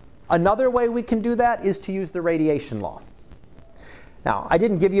 Another way we can do that is to use the radiation law. Now, I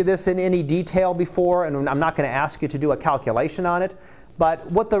didn't give you this in any detail before, and I'm not going to ask you to do a calculation on it,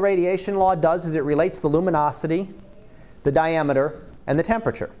 but what the radiation law does is it relates the luminosity, the diameter, and the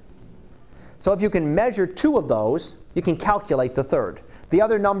temperature. So if you can measure two of those, you can calculate the third. The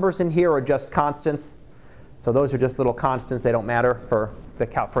other numbers in here are just constants. So those are just little constants. They don't matter for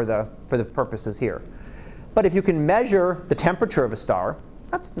the purposes here. But if you can measure the temperature of a star,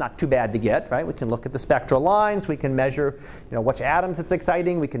 that's not too bad to get, right? We can look at the spectral lines. We can measure, which atoms it's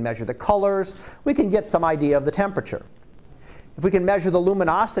exciting. We can measure the colors. We can get some idea of the temperature. If we can measure the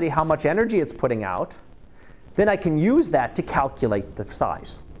luminosity, how much energy it's putting out, then I can use that to calculate the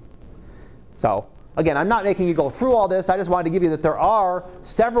size. So again, I'm not making you go through all this. I just wanted to give you that there are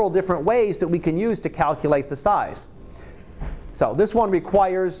several different ways that we can use to calculate the size. So this one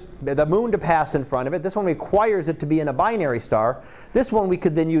requires the moon to pass in front of it. This one requires it to be in a binary star. This one we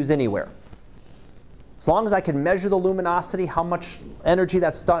could then use anywhere. As long as I can measure the luminosity, how much energy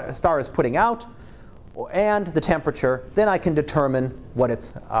that star is putting out, and the temperature, then I can determine what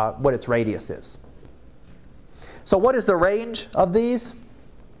its radius is. So what is the range of these?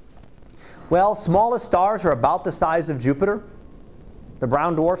 Well, smallest stars are about the size of Jupiter, the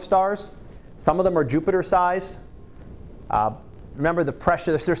brown dwarf stars. Some of them are Jupiter-sized. Remember the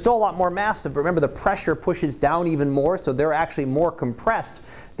pressure, they're still a lot more massive, but remember the pressure pushes down even more, so they're actually more compressed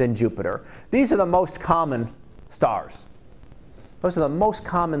than Jupiter. These are the most common stars. Those are the most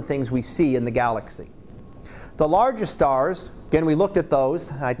common things we see in the galaxy. The largest stars, again we looked at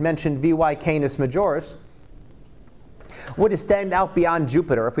those, I'd mentioned VY Canis Majoris, would stand out beyond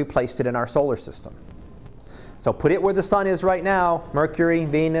Jupiter if we placed it in our solar system. So put it where the sun is right now. Mercury,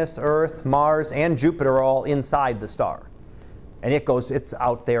 Venus, Earth, Mars, and Jupiter are all inside the star. And it's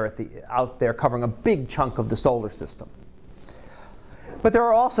out there covering a big chunk of the solar system. But there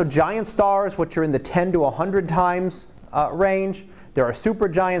are also giant stars which are in the 10 to 100 times range. There are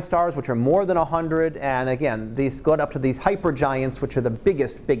supergiant stars which are more than 100, and again, these go up to these hypergiants, which are the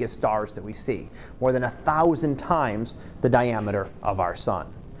biggest stars that we see, more than 1,000 times the diameter of our sun.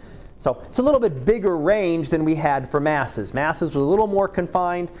 So it's a little bit bigger range than we had for masses. Masses were a little more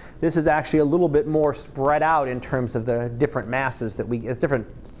confined. This is actually a little bit more spread out in terms of the different masses different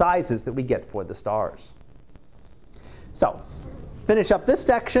sizes that we get for the stars. So, finish up this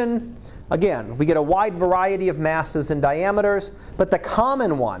section. Again, we get a wide variety of masses and diameters, but the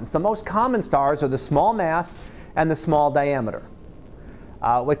common ones, the most common stars are the small mass and the small diameter.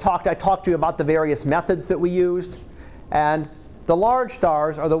 I talked to you about the various methods that we used, and the large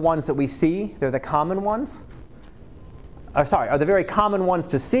stars are the ones that we see. They're the common ones. Are the very common ones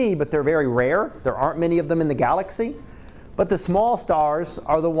to see, but they're very rare. There aren't many of them in the galaxy. But the small stars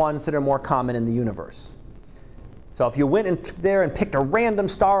are the ones that are more common in the universe. So if you went there and picked a random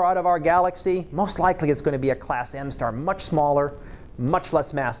star out of our galaxy, most likely it's going to be a class M star, much smaller, much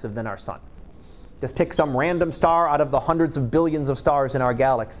less massive than our sun. Just pick some random star out of the hundreds of billions of stars in our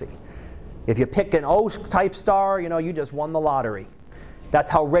galaxy. If you pick an O-type star, you just won the lottery. That's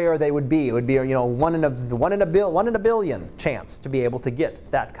how rare they would be. It would be one in a billion chance to be able to get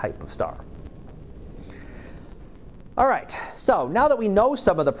that type of star. All right, so now that we know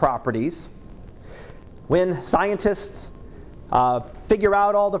some of the properties, when scientists figure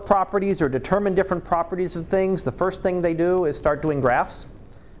out all the properties or determine different properties of things, the first thing they do is start doing graphs.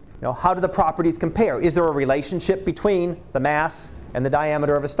 How do the properties compare? Is there a relationship between the mass and the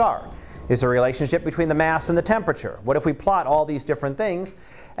diameter of a star? Is there a relationship between the mass and the temperature? What if we plot all these different things?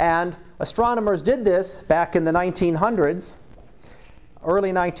 And astronomers did this back in the 1900s,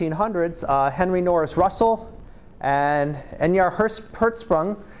 early 1900s. Henry Norris Russell and Enyar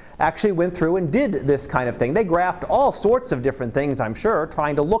Hertzsprung actually went through and did this kind of thing. They graphed all sorts of different things, I'm sure,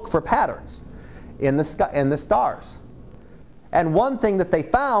 trying to look for patterns in the stars. And one thing that they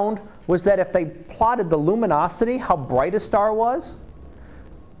found was that if they plotted the luminosity, how bright a star was,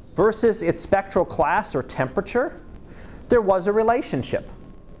 versus its spectral class or temperature, there was a relationship.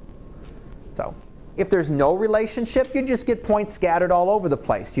 So if there's no relationship, you just get points scattered all over the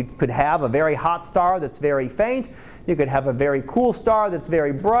place. You could have a very hot star that's very faint. You could have a very cool star that's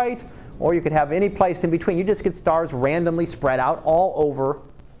very bright. Or you could have any place in between. You just get stars randomly spread out all over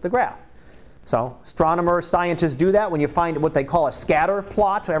the graph. So astronomers, scientists do that when you find what they call a scatter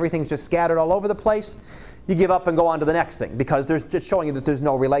plot. So everything's just scattered all over the place. You give up and go on to the next thing because there's just showing you that there's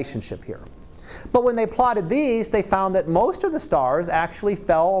no relationship here. But when they plotted these, they found that most of the stars actually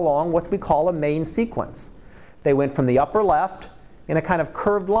fell along what we call a main sequence. They went from the upper left in a kind of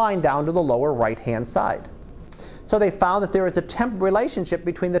curved line down to the lower right-hand side. So they found that there is a relationship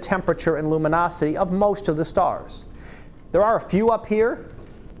between the temperature and luminosity of most of the stars. There are a few up here.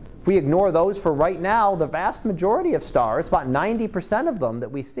 If we ignore those for right now, the vast majority of stars, about 90% of them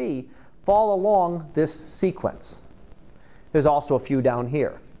that we see, fall along this sequence. There's also a few down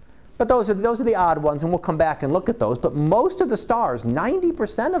here. But those are the odd ones, and we'll come back and look at those. But most of the stars,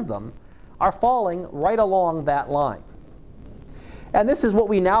 90% of them, are falling right along that line. And this is what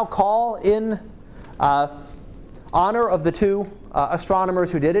we now call, in honor of the two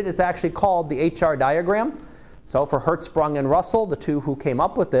astronomers who did it, it's actually called the HR diagram. So for Hertzsprung and Russell, the two who came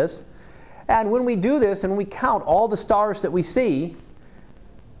up with this. And when we do this and we count all the stars that we see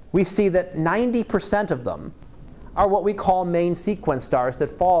that 90% of them are what we call main sequence stars that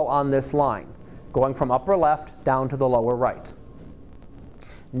fall on this line, going from upper left down to the lower right.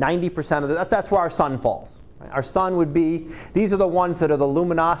 90% of that's where our sun falls. Our sun would be, these are the ones that are the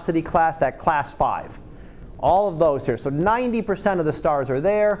luminosity class, that class 5. All of those here. So 90% of the stars are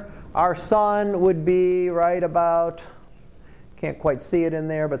there. Our sun would be right about, can't quite see it in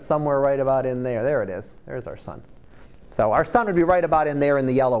there, but somewhere right about in there. There it is. There's our sun. So our sun would be right about in there in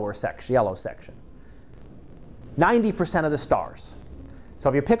the yellow section. 90% of the stars. So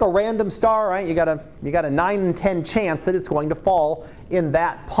if you pick a random star, right, you got a 9 in 10 chance that it's going to fall in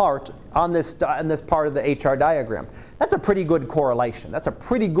that part on this part of the HR diagram. That's a pretty good correlation. That's a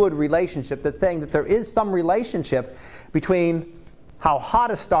pretty good relationship that's saying that there is some relationship between how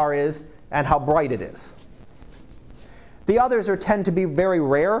hot a star is and how bright it is. The others tend to be very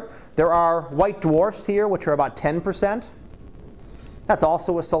rare. There are white dwarfs here, which are about 10%. That's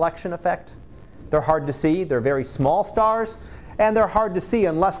also a selection effect. They're hard to see. They're very small stars. And they're hard to see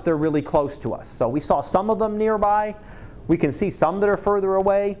unless they're really close to us. So we saw some of them nearby. We can see some that are further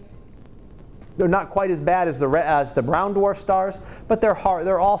away. They're not quite as bad as the brown dwarf stars, but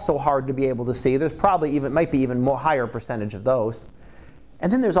they're also hard to be able to see. There's probably might be even more higher percentage of those.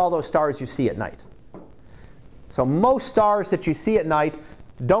 And then there's all those stars you see at night. So most stars that you see at night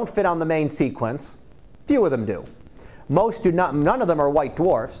don't fit on the main sequence. Few of them do. Most do not. None of them are white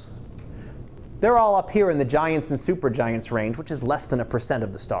dwarfs. They're all up here in the giants and supergiants range, which is less than 1%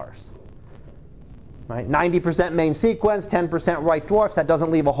 of the stars. Right? 90% main sequence, 10% white dwarfs. That doesn't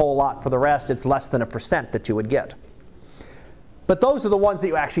leave a whole lot for the rest. It's less than 1% that you would get. But those are the ones that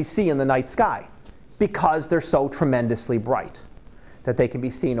you actually see in the night sky because they're so tremendously bright that they can be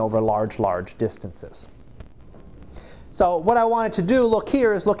seen over large, large distances. So what I wanted to do, look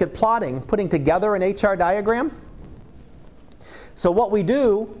here, is look at plotting, putting together an HR diagram. So what we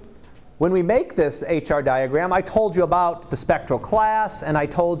do when we make this HR diagram, I told you about the spectral class and I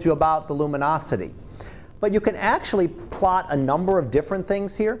told you about the luminosity. But you can actually plot a number of different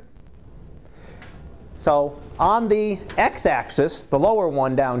things here. So on the x-axis, the lower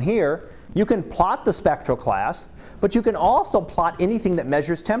one down here, you can plot the spectral class, but you can also plot anything that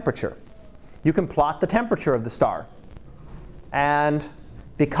measures temperature. You can plot the temperature of the star. And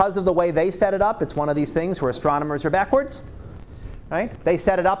because of the way they set it up, it's one of these things where astronomers are backwards. Right? They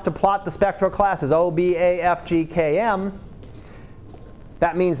set it up to plot the spectral classes O, B, A, F, G, K, M.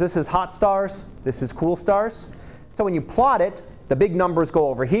 That means this is hot stars, this is cool stars. So when you plot it, the big numbers go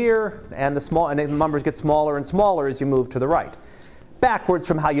over here, and the numbers get smaller and smaller as you move to the right. Backwards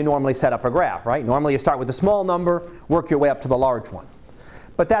from how you normally set up a graph, right? Normally you start with a small number, work your way up to the large one.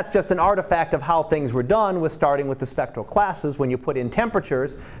 But that's just an artifact of how things were done with starting with the spectral classes. When you put in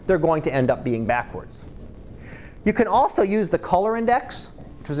temperatures, they're going to end up being backwards. You can also use the color index,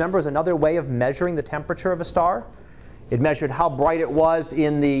 which remember is another way of measuring the temperature of a star. It measured how bright it was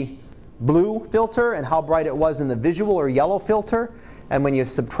in the blue filter and how bright it was in the visual or yellow filter. And when you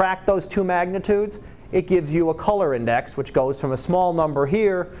subtract those two magnitudes, it gives you a color index, which goes from a small number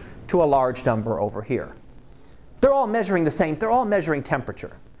here to a large number over here. They're all measuring the same. They're all measuring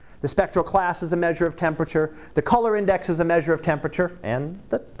temperature. The spectral class is a measure of temperature. The color index is a measure of temperature. And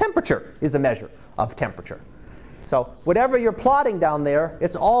the temperature is a measure of temperature. So whatever you're plotting down there,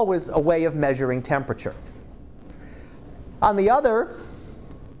 it's always a way of measuring temperature. On the other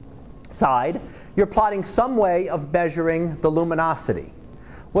side, you're plotting some way of measuring the luminosity,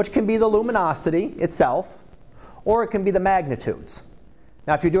 which can be the luminosity itself, or it can be the magnitudes.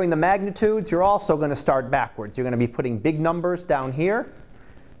 Now, if you're doing the magnitudes, you're also going to start backwards. You're going to be putting big numbers down here.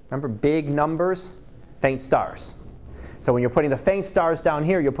 Remember, big numbers, faint stars. So when you're putting the faint stars down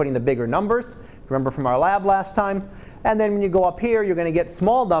here, you're putting the bigger numbers. Remember from our lab last time. And then when you go up here, you're going to get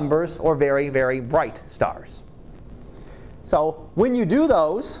small numbers or very, very bright stars. So when you do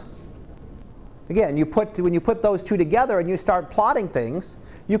those, again, when you put those two together and you start plotting things,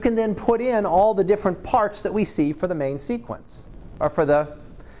 you can then put in all the different parts that we see for the main sequence, or for the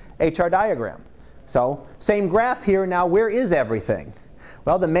HR diagram. So same graph here. Now, where is everything?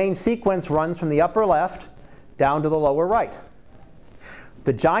 Well, the main sequence runs from the upper left down to the lower right.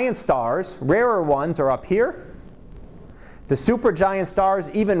 The giant stars, rarer ones, are up here. The supergiant stars,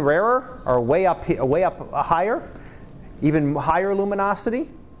 even rarer, are way up higher, even higher luminosity.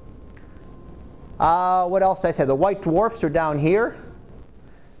 What else did I say? The white dwarfs are down here.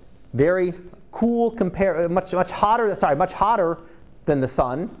 Very cool, much hotter than the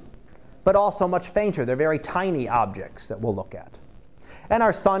sun, but also much fainter. They're very tiny objects that we'll look at. And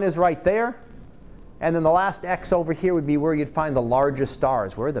our sun is right there. And then the last X over here would be where you'd find the largest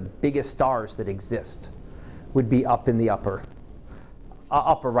stars, where the biggest stars that exist would be up in the upper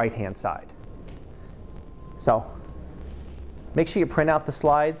right-hand side. So make sure you print out the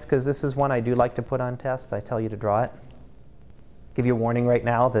slides, because this is one I do like to put on tests. I tell you to draw it. Give you a warning right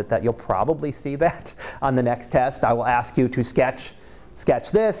now that you'll probably see that on the next test. I will ask you to sketch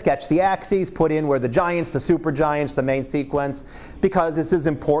this, sketch the axes, put in where the giants, the supergiants, the main sequence, because this is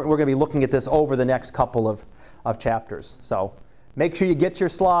important. We're going to be looking at this over the next couple of chapters. So make sure you get your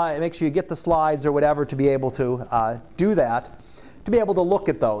slide, make sure you get the slides or whatever to be able to do that, to be able to look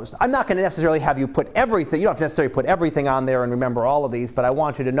at those. I'm not going to necessarily have you put everything. You don't have to necessarily put everything on there and remember all of these, but I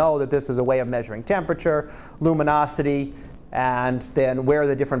want you to know that this is a way of measuring temperature, luminosity, and then where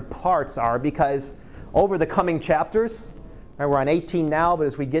the different parts are, because over the coming chapters, we're on 18 now, but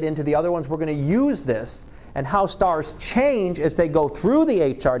as we get into the other ones, we're going to use this and how stars change as they go through the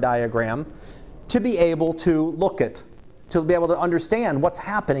HR diagram to be able to to be able to understand what's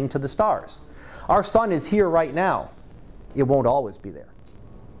happening to the stars. Our sun is here right now. It won't always be there.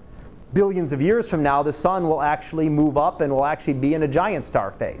 Billions of years from now, the sun will actually move up and will actually be in a giant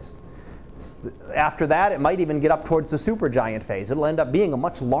star phase. After that, it might even get up towards the supergiant phase. It'll end up being a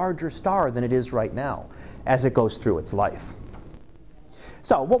much larger star than it is right now as it goes through its life.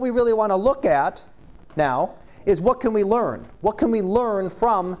 So what we really want to look at now is what can we learn? What can we learn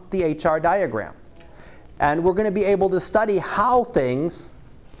from the HR diagram? And we're going to be able to study how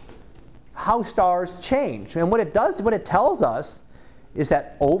stars change. And what it tells us is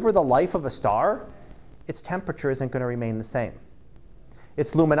that over the life of a star, its temperature isn't going to remain the same.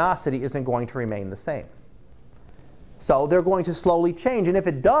 Its luminosity isn't going to remain the same. So they're going to slowly change. And if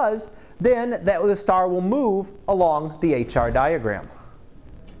it does, then the star will move along the HR diagram.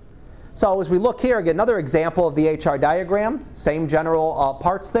 So as we look here, again, another example of the HR diagram, same general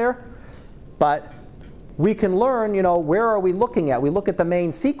parts there. But we can learn, where are we looking at? We look at the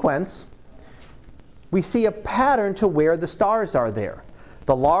main sequence. We see a pattern to where the stars are there.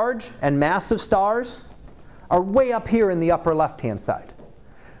 The large and massive stars are way up here in the upper left-hand side.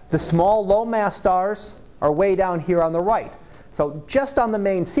 The small, low-mass stars are way down here on the right. So just on the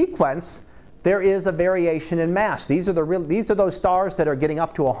main sequence, there is a variation in mass. These are those stars that are getting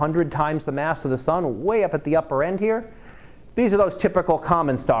up to 100 times the mass of the sun, way up at the upper end here. These are those typical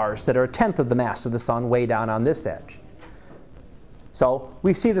common stars that are a tenth of the mass of the sun, way down on this edge. So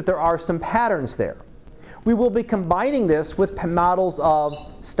we see that there are some patterns there. We will be combining this with models of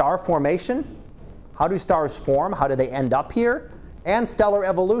star formation. How do stars form? How do they end up here? And stellar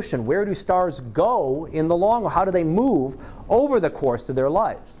evolution. Where do stars go in the long run? How do they move over the course of their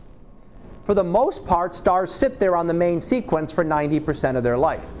lives? For the most part, stars sit there on the main sequence for 90% of their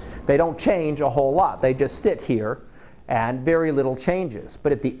life. They don't change a whole lot. They just sit here, and very little changes.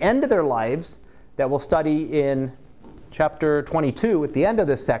 But at the end of their lives, that we'll study in chapter 22, at the end of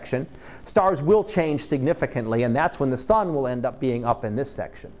this section, stars will change significantly, and that's when the sun will end up being up in this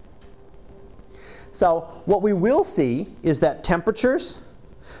section. So what we will see is that temperatures,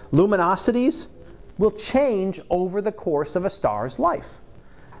 luminosities, will change over the course of a star's life.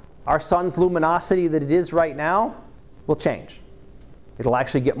 Our sun's luminosity that it is right now will change. It'll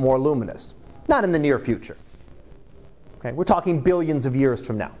actually get more luminous. Not in the near future. Okay, we're talking billions of years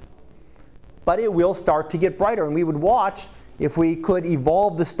from now. But it will start to get brighter, and we would watch if we could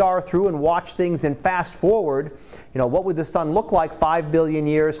evolve the star through and watch things and fast forward, what would the sun look like 5 billion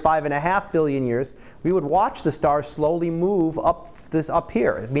years, 5.5 billion years? We would watch the star slowly move up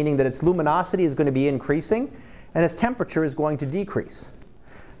here, meaning that its luminosity is going to be increasing and its temperature is going to decrease.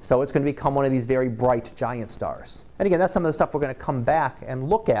 So it's going to become one of these very bright giant stars. And again, that's some of the stuff we're going to come back and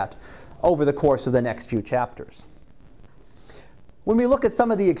look at over the course of the next few chapters. When we look at some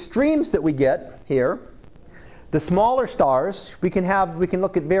of the extremes that we get here, the smaller stars, we can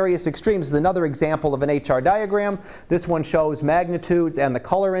look at various extremes. This is another example of an HR diagram. This one shows magnitudes and the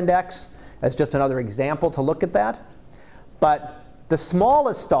color index as just another example to look at that. But the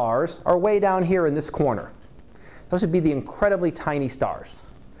smallest stars are way down here in this corner. Those would be the incredibly tiny stars.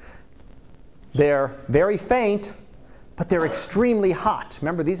 They're very faint, but they're extremely hot.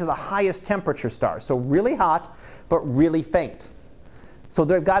 Remember, these are the highest temperature stars. So really hot, but really faint. So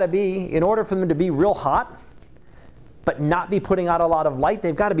they've got to be, in order for them to be real hot, but not be putting out a lot of light,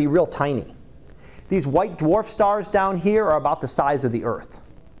 they've got to be real tiny. These white dwarf stars down here are about the size of the Earth.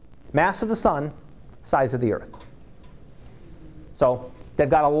 Mass of the sun, size of the Earth. So they've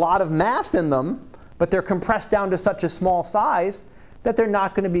got a lot of mass in them, but they're compressed down to such a small size that they're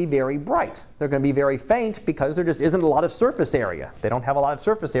not going to be very bright. They're going to be very faint because there just isn't a lot of surface area. They don't have a lot of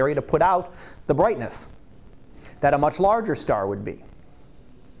surface area to put out the brightness that a much larger star would be.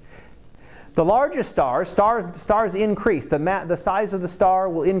 The largest stars increase. The size of the star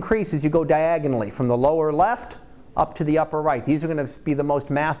will increase as you go diagonally from the lower left up to the upper right. These are going to be the most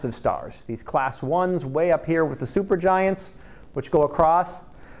massive stars. These class 1s way up here with the supergiants, which go across.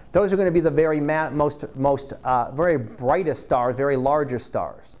 Those are going to be the very very brightest stars, very largest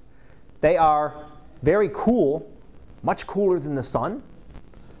stars. They are very cool, much cooler than the sun,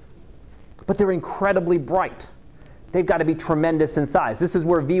 but they're incredibly bright. They've got to be tremendous in size. This is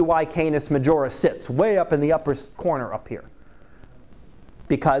where VY Canis Majora sits, way up in the upper corner up here.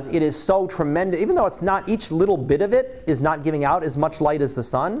 Because it is so tremendous, even though it's not, each little bit of it is not giving out as much light as the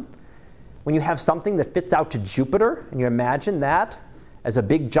sun. When you have something that fits out to Jupiter, and you imagine that as a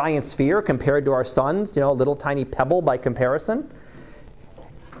big giant sphere compared to our sun's, a little tiny pebble by comparison,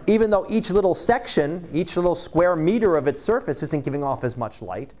 even though each little section, each little square meter of its surface isn't giving off as much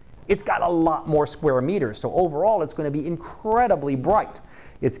light, it's got a lot more square meters. So overall, it's going to be incredibly bright.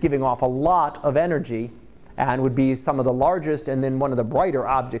 It's giving off a lot of energy and would be some of the largest and then one of the brighter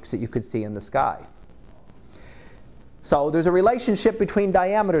objects that you could see in the sky. So there's a relationship between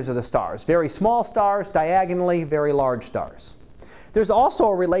diameters of the stars. Very small stars, diagonally, very large stars. There's also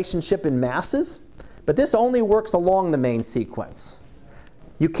a relationship in masses, but this only works along the main sequence.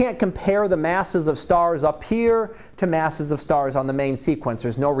 You can't compare the masses of stars up here to masses of stars on the main sequence.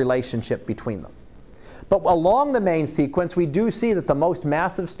 There's no relationship between them. But along the main sequence, we do see that the most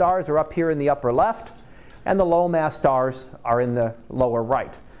massive stars are up here in the upper left, and the low mass stars are in the lower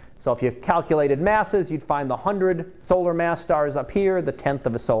right. So if you calculated masses, you'd find the 100 solar mass stars up here, the 10th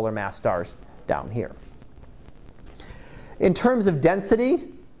of a solar mass stars down here. In terms of density,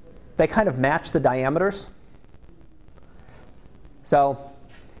 they kind of match the diameters. So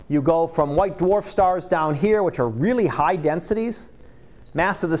you go from white dwarf stars down here, which are really high densities,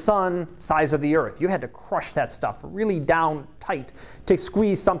 mass of the sun, size of the Earth. You had to crush that stuff really down tight to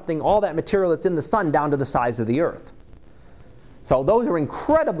squeeze something, all that material that's in the sun, down to the size of the Earth. So those are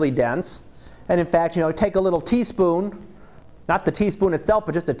incredibly dense. And in fact, take a little teaspoon, not the teaspoon itself,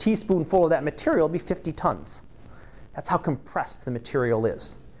 but just a teaspoonful of that material would be 50 tons. That's how compressed the material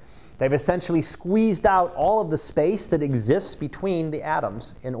is. They've essentially squeezed out all of the space that exists between the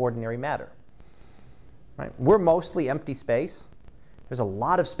atoms in ordinary matter. Right? We're mostly empty space. There's a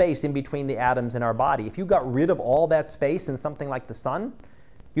lot of space in between the atoms in our body. If you got rid of all that space in something like the sun,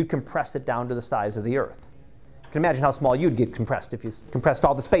 you'd compress it down to the size of the Earth. You can imagine how small you'd get compressed if you compressed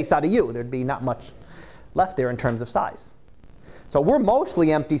all the space out of you. There'd be not much left there in terms of size. So we're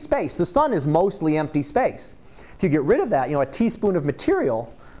mostly empty space. The sun is mostly empty space. If you get rid of that, a teaspoon of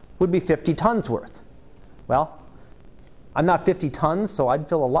material would be 50 tons worth. Well, I'm not 50 tons, so I'd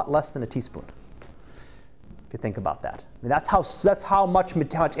fill a lot less than a teaspoon, if you think about that. I mean, that's how much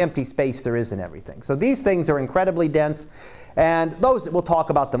empty space there is in everything. So these things are incredibly dense, and those, we'll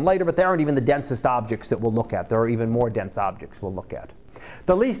talk about them later, but they aren't even the densest objects that we'll look at. There are even more dense objects we'll look at.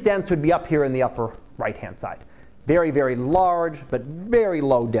 The least dense would be up here in the upper right-hand side. Very, very large, but very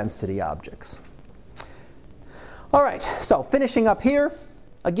low density objects. All right, so finishing up here.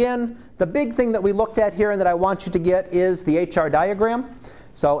 Again, the big thing that we looked at here and that I want you to get is the HR diagram.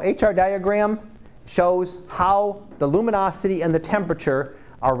 So HR diagram shows how the luminosity and the temperature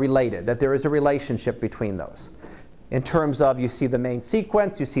are related, that there is a relationship between those. in terms of you see the main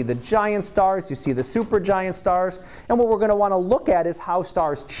sequence, you see the giant stars, you see the supergiant stars, and what we're going to want to look at is how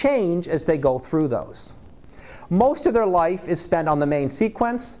stars change as they go through those. Most of their life is spent on the main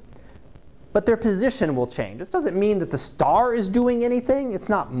sequence, but their position will change. This doesn't mean that the star is doing anything. It's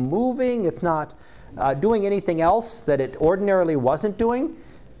not moving. It's not doing anything else that it ordinarily wasn't doing.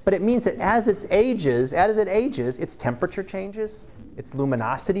 But it means that as it ages, its temperature changes, its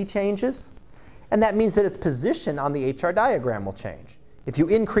luminosity changes, and that means that its position on the HR diagram will change. If you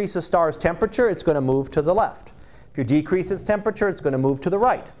increase a star's temperature, it's going to move to the left. If you decrease its temperature, it's going to move to the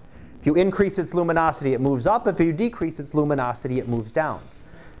right. If you increase its luminosity, it moves up. If you decrease its luminosity, it moves down.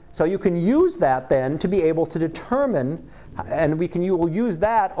 So you can use that then to be able to determine, and you will use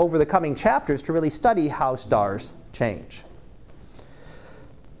that over the coming chapters to really study how stars change.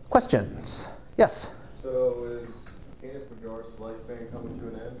 Questions? Yes? So is Canis Majoris' lifespan coming to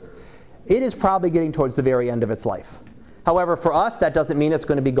an end? Or? It is probably getting towards the very end of its life. However, for us, that doesn't mean it's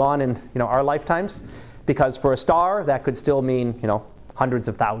going to be gone in our lifetimes, because for a star, that could still mean hundreds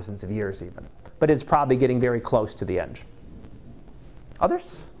of thousands of years even. But it's probably getting very close to the end.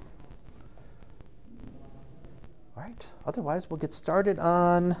 Others? All right. Otherwise, we'll be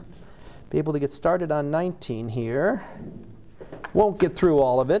able to get started on 19 here. Won't get through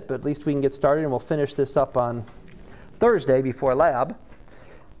all of it, but at least we can get started, and we'll finish this up on Thursday before lab.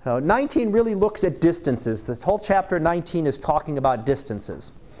 19 really looks at distances. This whole chapter 19 is talking about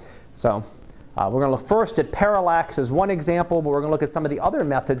distances. So we're going to look first at parallax as one example, but we're going to look at some of the other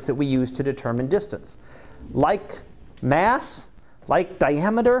methods that we use to determine distance. Like mass, like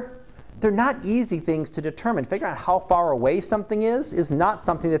diameter, they're not easy things to determine. Figuring out how far away something is not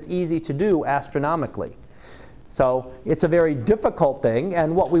something that's easy to do astronomically. So it's a very difficult thing,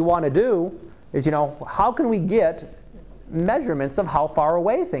 and what we want to do is, how can we get measurements of how far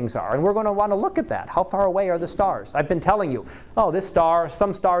away things are? And we're going to want to look at that. How far away are the stars? I've been telling you,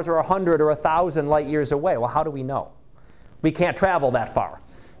 some stars are 100 or 1,000 light years away. Well, how do we know? We can't travel that far.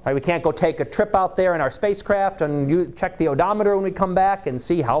 Right? We can't go take a trip out there in our spacecraft and check the odometer when we come back and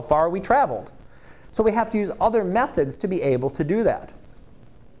see how far we traveled. So we have to use other methods to be able to do that.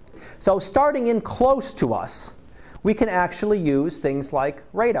 So starting in close to us, we can actually use things like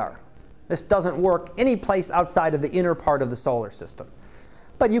radar. This doesn't work any place outside of the inner part of the solar system.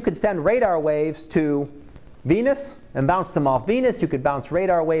 But you could send radar waves to Venus and bounce them off Venus. You could bounce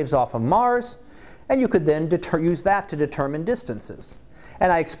radar waves off of Mars. And you could then use that to determine distances.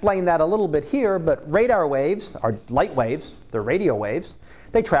 And I explained that a little bit here, but radar waves are light waves. They're radio waves.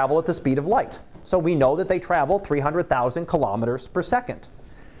 They travel at the speed of light. So we know that they travel 300,000 kilometers per second.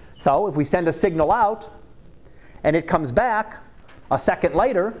 So if we send a signal out and it comes back a second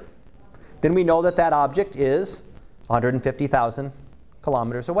later, then we know that that object is 150,000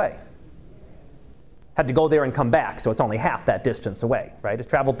 kilometers away. Had to go there and come back, so it's only half that distance away, right? It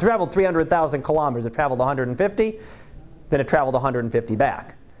traveled 300,000 kilometers. It traveled 150, then it traveled 150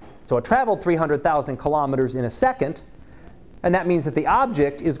 back. So it traveled 300,000 kilometers in a second, and that means that the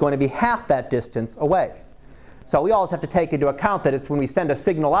object is going to be half that distance away. So we always have to take into account that it's when we send a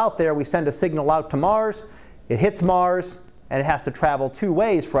signal out there, we send a signal out to Mars, it hits Mars, and it has to travel two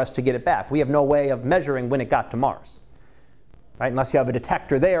ways for us to get it back. We have no way of measuring when it got to Mars, right? Unless you have a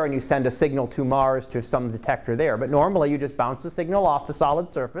detector there and you send a signal to Mars to some detector there. But normally you just bounce the signal off the solid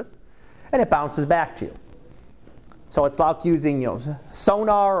surface and it bounces back to you. So it's like using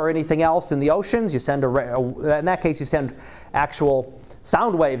sonar or anything else in the oceans. You send in that case you send actual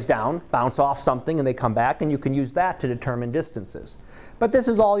sound waves down, bounce off something, and they come back, and you can use that to determine distances. But this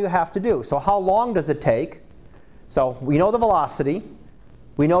is all you have to do. So how long does it take? So we know the velocity,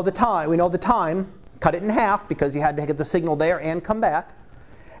 we know the time, cut it in half because you had to get the signal there and come back.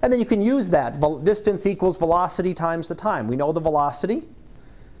 And then you can use that. Distance equals velocity times the time. We know the velocity.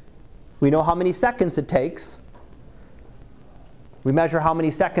 We know how many seconds it takes. We measure how many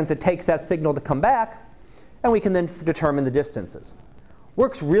seconds it takes that signal to come back, and we can then determine the distances.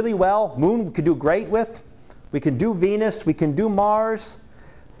 Works really well. Moon we could do great with. We can do Venus. We can do Mars.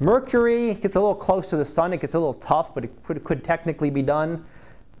 Mercury gets a little close to the sun. It gets a little tough, but it could technically be done.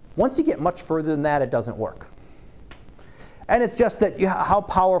 Once you get much further than that, it doesn't work. And it's just that how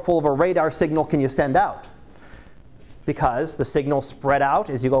powerful of a radar signal can you send out? Because the signals spread out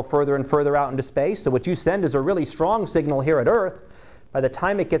as you go further and further out into space. So what you send is a really strong signal here at Earth. By the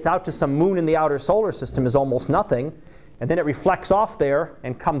time it gets out to some moon in the outer solar system is almost nothing. And then it reflects off there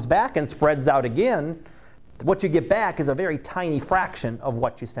and comes back and spreads out again. What you get back is a very tiny fraction of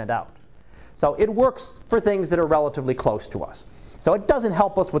what you send out. So it works for things that are relatively close to us. So it doesn't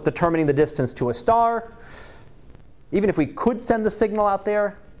help us with determining the distance to a star. Even if we could send the signal out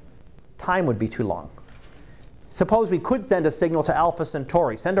there, time would be too long. suppose we could send a signal to Alpha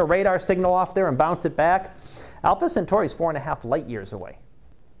Centauri, send a radar signal off there and bounce it back. Alpha Centauri is 4.5 light years away.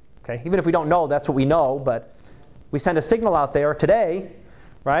 Okay? Even if we don't know, that's what we know, but we send a signal out there today,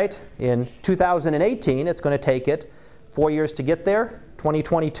 right? In 2018, it's going to take it 4 years to get there,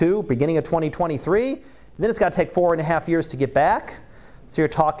 2022, beginning of 2023. And then it's got to take 4.5 years to get back. So you're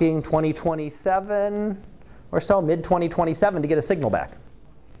talking 2027 or so, mid-2027 to get a signal back.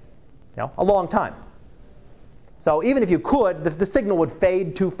 You know, a long time. So even if you could, the signal would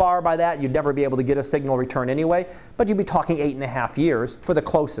fade too far by that. You'd never be able to get a signal return anyway. But you'd be talking 8.5 years for the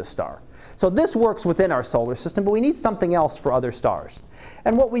closest star. So this works within our solar system, but we need something else for other stars.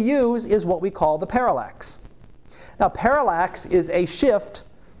 And what we use is what we call the parallax. Now, parallax is a shift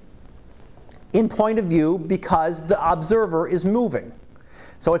in point of view because the observer is moving.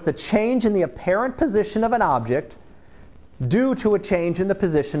 So it's a change in the apparent position of an object due to a change in the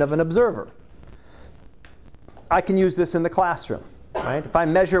position of an observer. I can use this in the classroom. Right? If I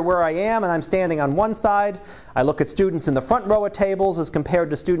measure where I am and I'm standing on one side, I look at students in the front row of tables as compared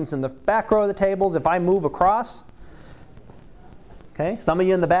to students in the back row of the tables. If I move across, okay, some of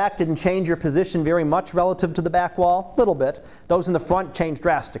you in the back didn't change your position very much relative to the back wall, a little bit. Those in the front changed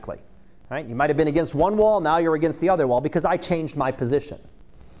drastically. Right? You might have been against one wall, now you're against the other wall because I changed my position.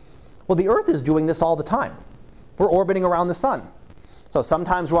 Well, the Earth is doing this all the time. We're orbiting around the sun. So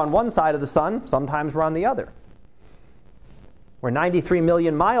sometimes we're on one side of the sun, sometimes we're on the other. We're 93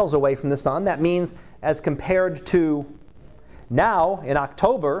 million miles away from the sun. That means as compared to now in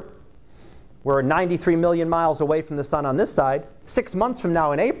October, we're 93 million miles away from the sun on this side. 6 months from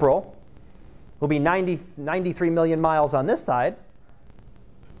now in April, we'll be 93 million miles on this side.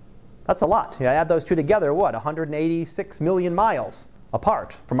 That's a lot. You add those two together, what, 186 million miles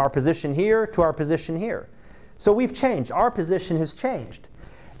apart from our position here to our position here. So we've changed. Our position has changed.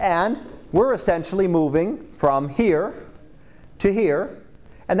 And we're essentially moving from here to here.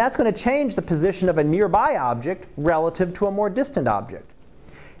 And that's going to change the position of a nearby object relative to a more distant object.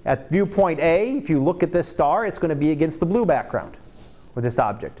 At viewpoint A, if you look at this star, it's going to be against the blue background with this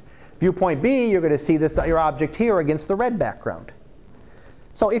object. Viewpoint B, you're going to see your object here against the red background.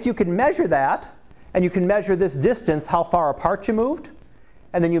 So if you can measure that, and you can measure this distance, how far apart you moved,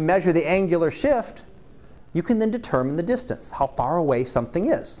 and then you measure the angular shift, you can then determine the distance, how far away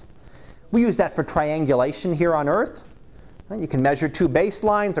something is. We use that for triangulation here on Earth. You can measure two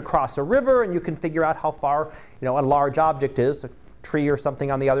baselines across a river, and you can figure out how far a large object is, a tree or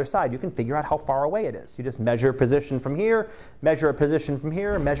something on the other side. You can figure out how far away it is. You just measure a position from here, measure a position from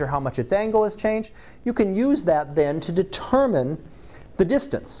here, measure how much its angle has changed. You can use that then to determine the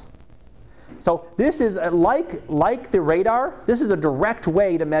distance. So this is like the radar, this is a direct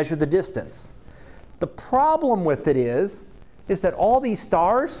way to measure the distance. The problem with it is that all these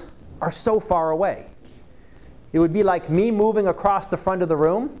stars are so far away. It would be like me moving across the front of the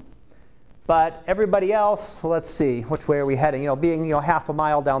room, but everybody else, well, let's see, which way are we heading? Being half a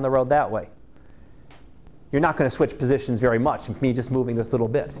mile down the road that way. You're not going to switch positions very much, me just moving this little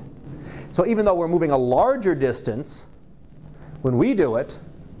bit. So even though we're moving a larger distance, when we do it,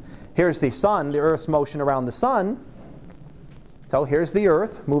 here's the sun, the Earth's motion around the sun. So here's the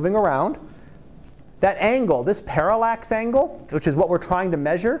Earth moving around. That angle, this parallax angle, which is what we're trying to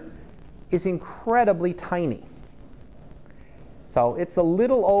measure, is incredibly tiny. So it's a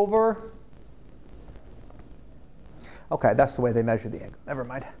little over, okay, that's the way they measure the angle. Never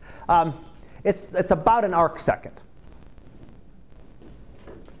mind. It's about an arc second.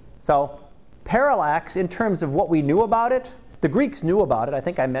 So parallax, in terms of what we knew about it, the Greeks knew about it. I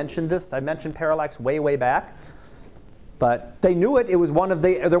think I mentioned this. I mentioned parallax way back. But they knew it. It was one of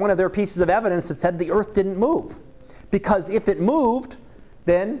their pieces of evidence that said the Earth didn't move. Because if it moved,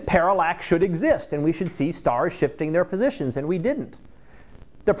 then parallax should exist, and we should see stars shifting their positions, and we didn't.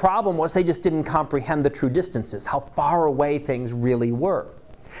 The problem was they just didn't comprehend the true distances, how far away things really were.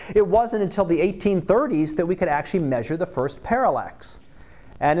 It wasn't until the 1830s that we could actually measure the first parallax.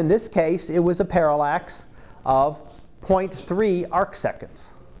 And in this case, it was a parallax of 0.3 arc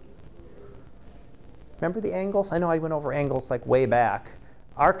seconds. Remember the angles? I know I went over angles like way back.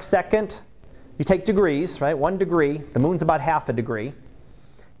 Arc second, you take degrees, right? 1 degree. The moon's about half a degree.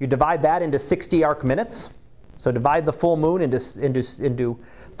 You divide that into 60 arc minutes. So divide the full moon into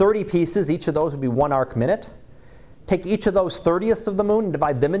 30 pieces. Each of those would be 1 arc minute. Take each of those 30ths of the moon and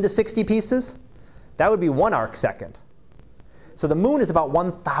divide them into 60 pieces. That would be 1 arc second. So the moon is about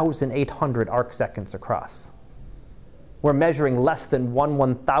 1,800 arc seconds across. We're measuring less than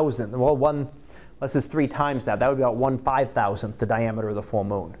 1/1,000. Well, this is 3 times that. That would be about 1/5,000th the diameter of the full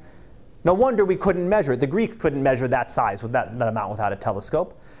moon. No wonder we couldn't measure it. The Greeks couldn't measure that size with that amount without a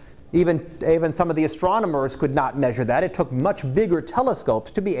telescope. Even some of the astronomers could not measure that. It took much bigger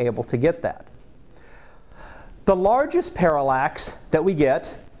telescopes to be able to get that. The largest parallax that we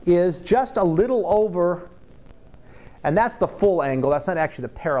get is just a little over, and that's the full angle. That's not actually the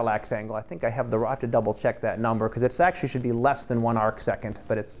parallax angle. I think I have to double check that number because it actually should be less than 1 arc second.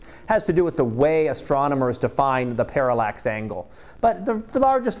 But it has to do with the way astronomers define the parallax angle. But the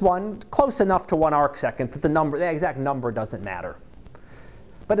largest one, close enough to 1 arc second that the exact number doesn't matter.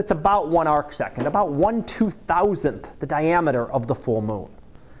 But it's about 1 arc second, about 1/2000th the diameter of the full moon.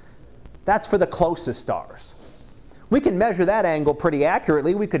 That's for the closest stars. We can measure that angle pretty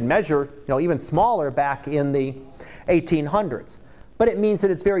accurately. We could measure even smaller back in the 1800s. But it means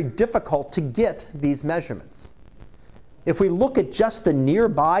that it's very difficult to get these measurements. If we look at just the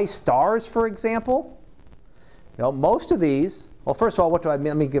nearby stars, for example, most of these, well, first of all, let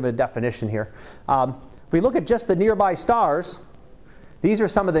me give it a definition here. If we look at just the nearby stars, these are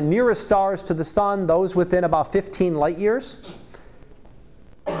some of the nearest stars to the sun, those within about 15 light years.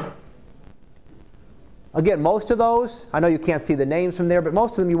 Again, most of those, I know you can't see the names from there, but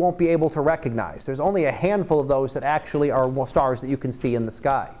most of them you won't be able to recognize. There's only a handful of those that actually are stars that you can see in the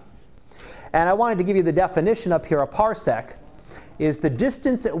sky. And I wanted to give you the definition up here. A parsec is the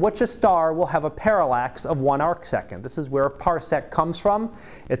distance at which a star will have a parallax of 1 arc second. This is where a parsec comes from.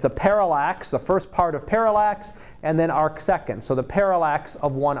 It's a parallax, the first part of parallax, and then arc second. So the parallax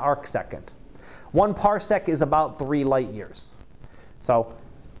of 1 arc second. 1 parsec is about 3 light years. So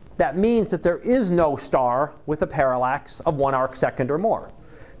that means that there is no star with a parallax of 1 arc second or more,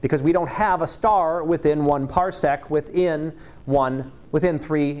 because we don't have a star within 1 parsec within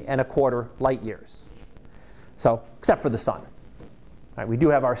 3¼ light years. So, except for the sun. Right, we do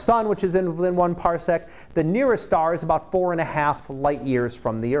have our sun, which is within 1 parsec. The nearest star is about 4½ light years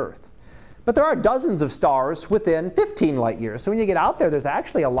from the Earth. But there are dozens of stars within 15 light years. So when you get out there, there's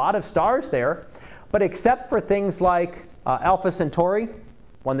actually a lot of stars there. But except for things like Alpha Centauri,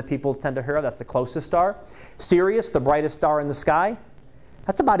 one that people tend to hear of, that's the closest star. Sirius, the brightest star in the sky.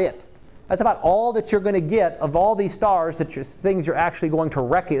 That's about it. That's about all that you're going to get of all these stars, things you're actually going to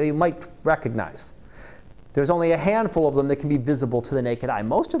that you might recognize. There's only a handful of them that can be visible to the naked eye.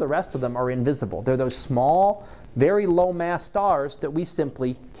 Most of the rest of them are invisible. They're those small, very low mass stars that we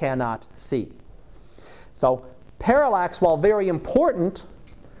simply cannot see. So parallax, while very important,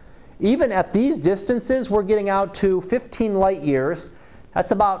 even at these distances, we're getting out to 15 light years.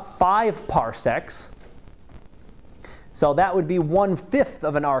 That's about 5 parsecs. So that would be 1/5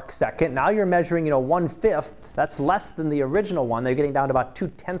 of an arc second. Now you're measuring 1/5. That's less than the original one. They're getting down to about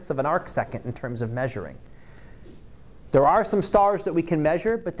 2/10 of an arc second in terms of measuring. There are some stars that we can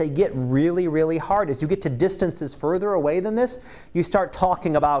measure, but they get really, really hard. As you get to distances further away than this, you start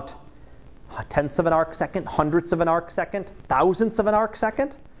talking about 1/10 of an arc second, 100ths of an arc second, 1,000ths of an arc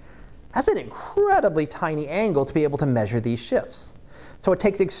second. That's an incredibly tiny angle to be able to measure these shifts. So it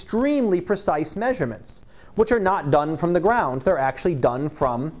takes extremely precise measurements, which are not done from the ground. They're actually done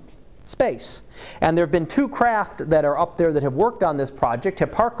from space. And there have been 2 craft that are up there that have worked on this project.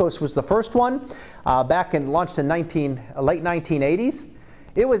 Hipparcos was the first one, launched in late 1980s.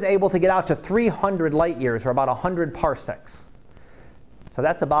 It was able to get out to 300 light years, or about 100 parsecs. So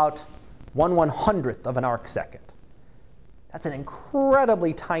that's about 1/100th of an arc second. That's an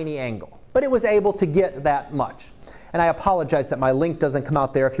incredibly tiny angle. But it was able to get that much. And I apologize that my link doesn't come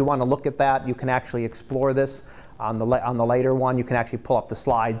out there. If you want to look at that, you can actually explore this on the later one. You can actually pull up the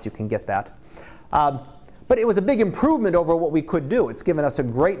slides. You can get that. But it was a big improvement over what we could do. It's given us a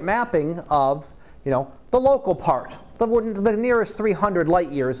great mapping of the local part, the nearest 300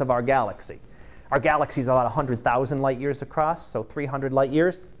 light years of our galaxy. Our galaxy is about 100,000 light years across, so 300 light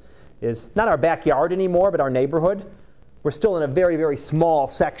years is not our backyard anymore, but our neighborhood. We're still in a very, very small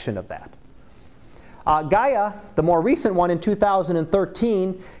section of that. Gaia, the more recent one in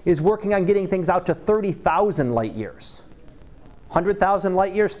 2013, is working on getting things out to 30,000 light years. 100,000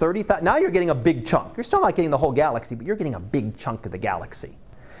 light years, 30,000. Now you're getting a big chunk. You're still not getting the whole galaxy, but you're getting a big chunk of the galaxy.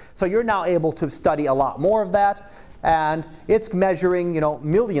 So you're now able to study a lot more of that. And it's measuring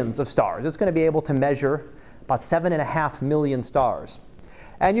millions of stars. It's going to be able to measure about 7.5 million stars.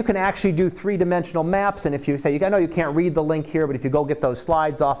 And you can actually do 3-dimensional maps. And if you say, I know you can't read the link here, but if you go get those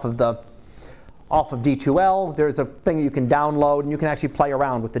slides off of D2L, there's a thing that you can download, and you can actually play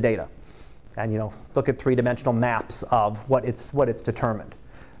around with the data. And look at 3-dimensional maps of what it's determined.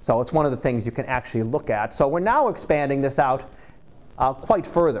 So it's one of the things you can actually look at. So we're now expanding this out quite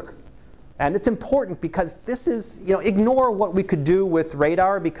further. And it's important because this is, ignore what we could do with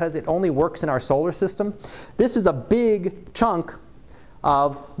radar because it only works in our solar system. This is a big chunk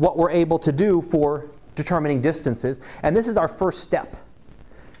of what we're able to do for determining distances. And this is our first step.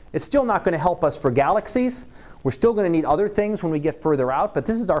 It's still not going to help us for galaxies. We're still going to need other things when we get further out, but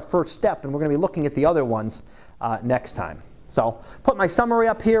this is our first step, and we're going to be looking at the other ones next time. So put my summary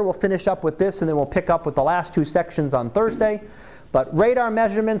up here. We'll finish up with this, and then we'll pick up with the last two sections on Thursday. But radar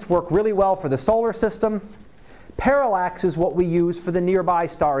measurements work really well for the solar system. Parallax is what we use for the nearby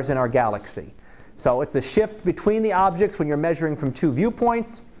stars in our galaxy. So it's a shift between the objects when you're measuring from two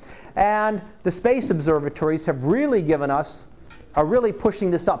viewpoints. And the space observatories have really are really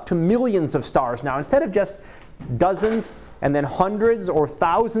pushing this up to millions of stars now. Instead of just dozens and then hundreds or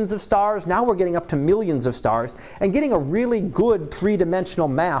thousands of stars, now we're getting up to millions of stars and getting a really good three-dimensional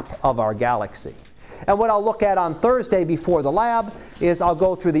map of our galaxy. And what I'll look at on Thursday before the lab is I'll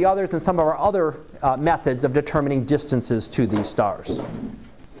go through the others and some of our other methods of determining distances to these stars.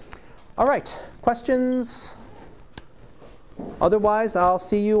 All right, questions? Otherwise, I'll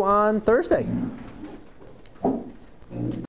see you on Thursday.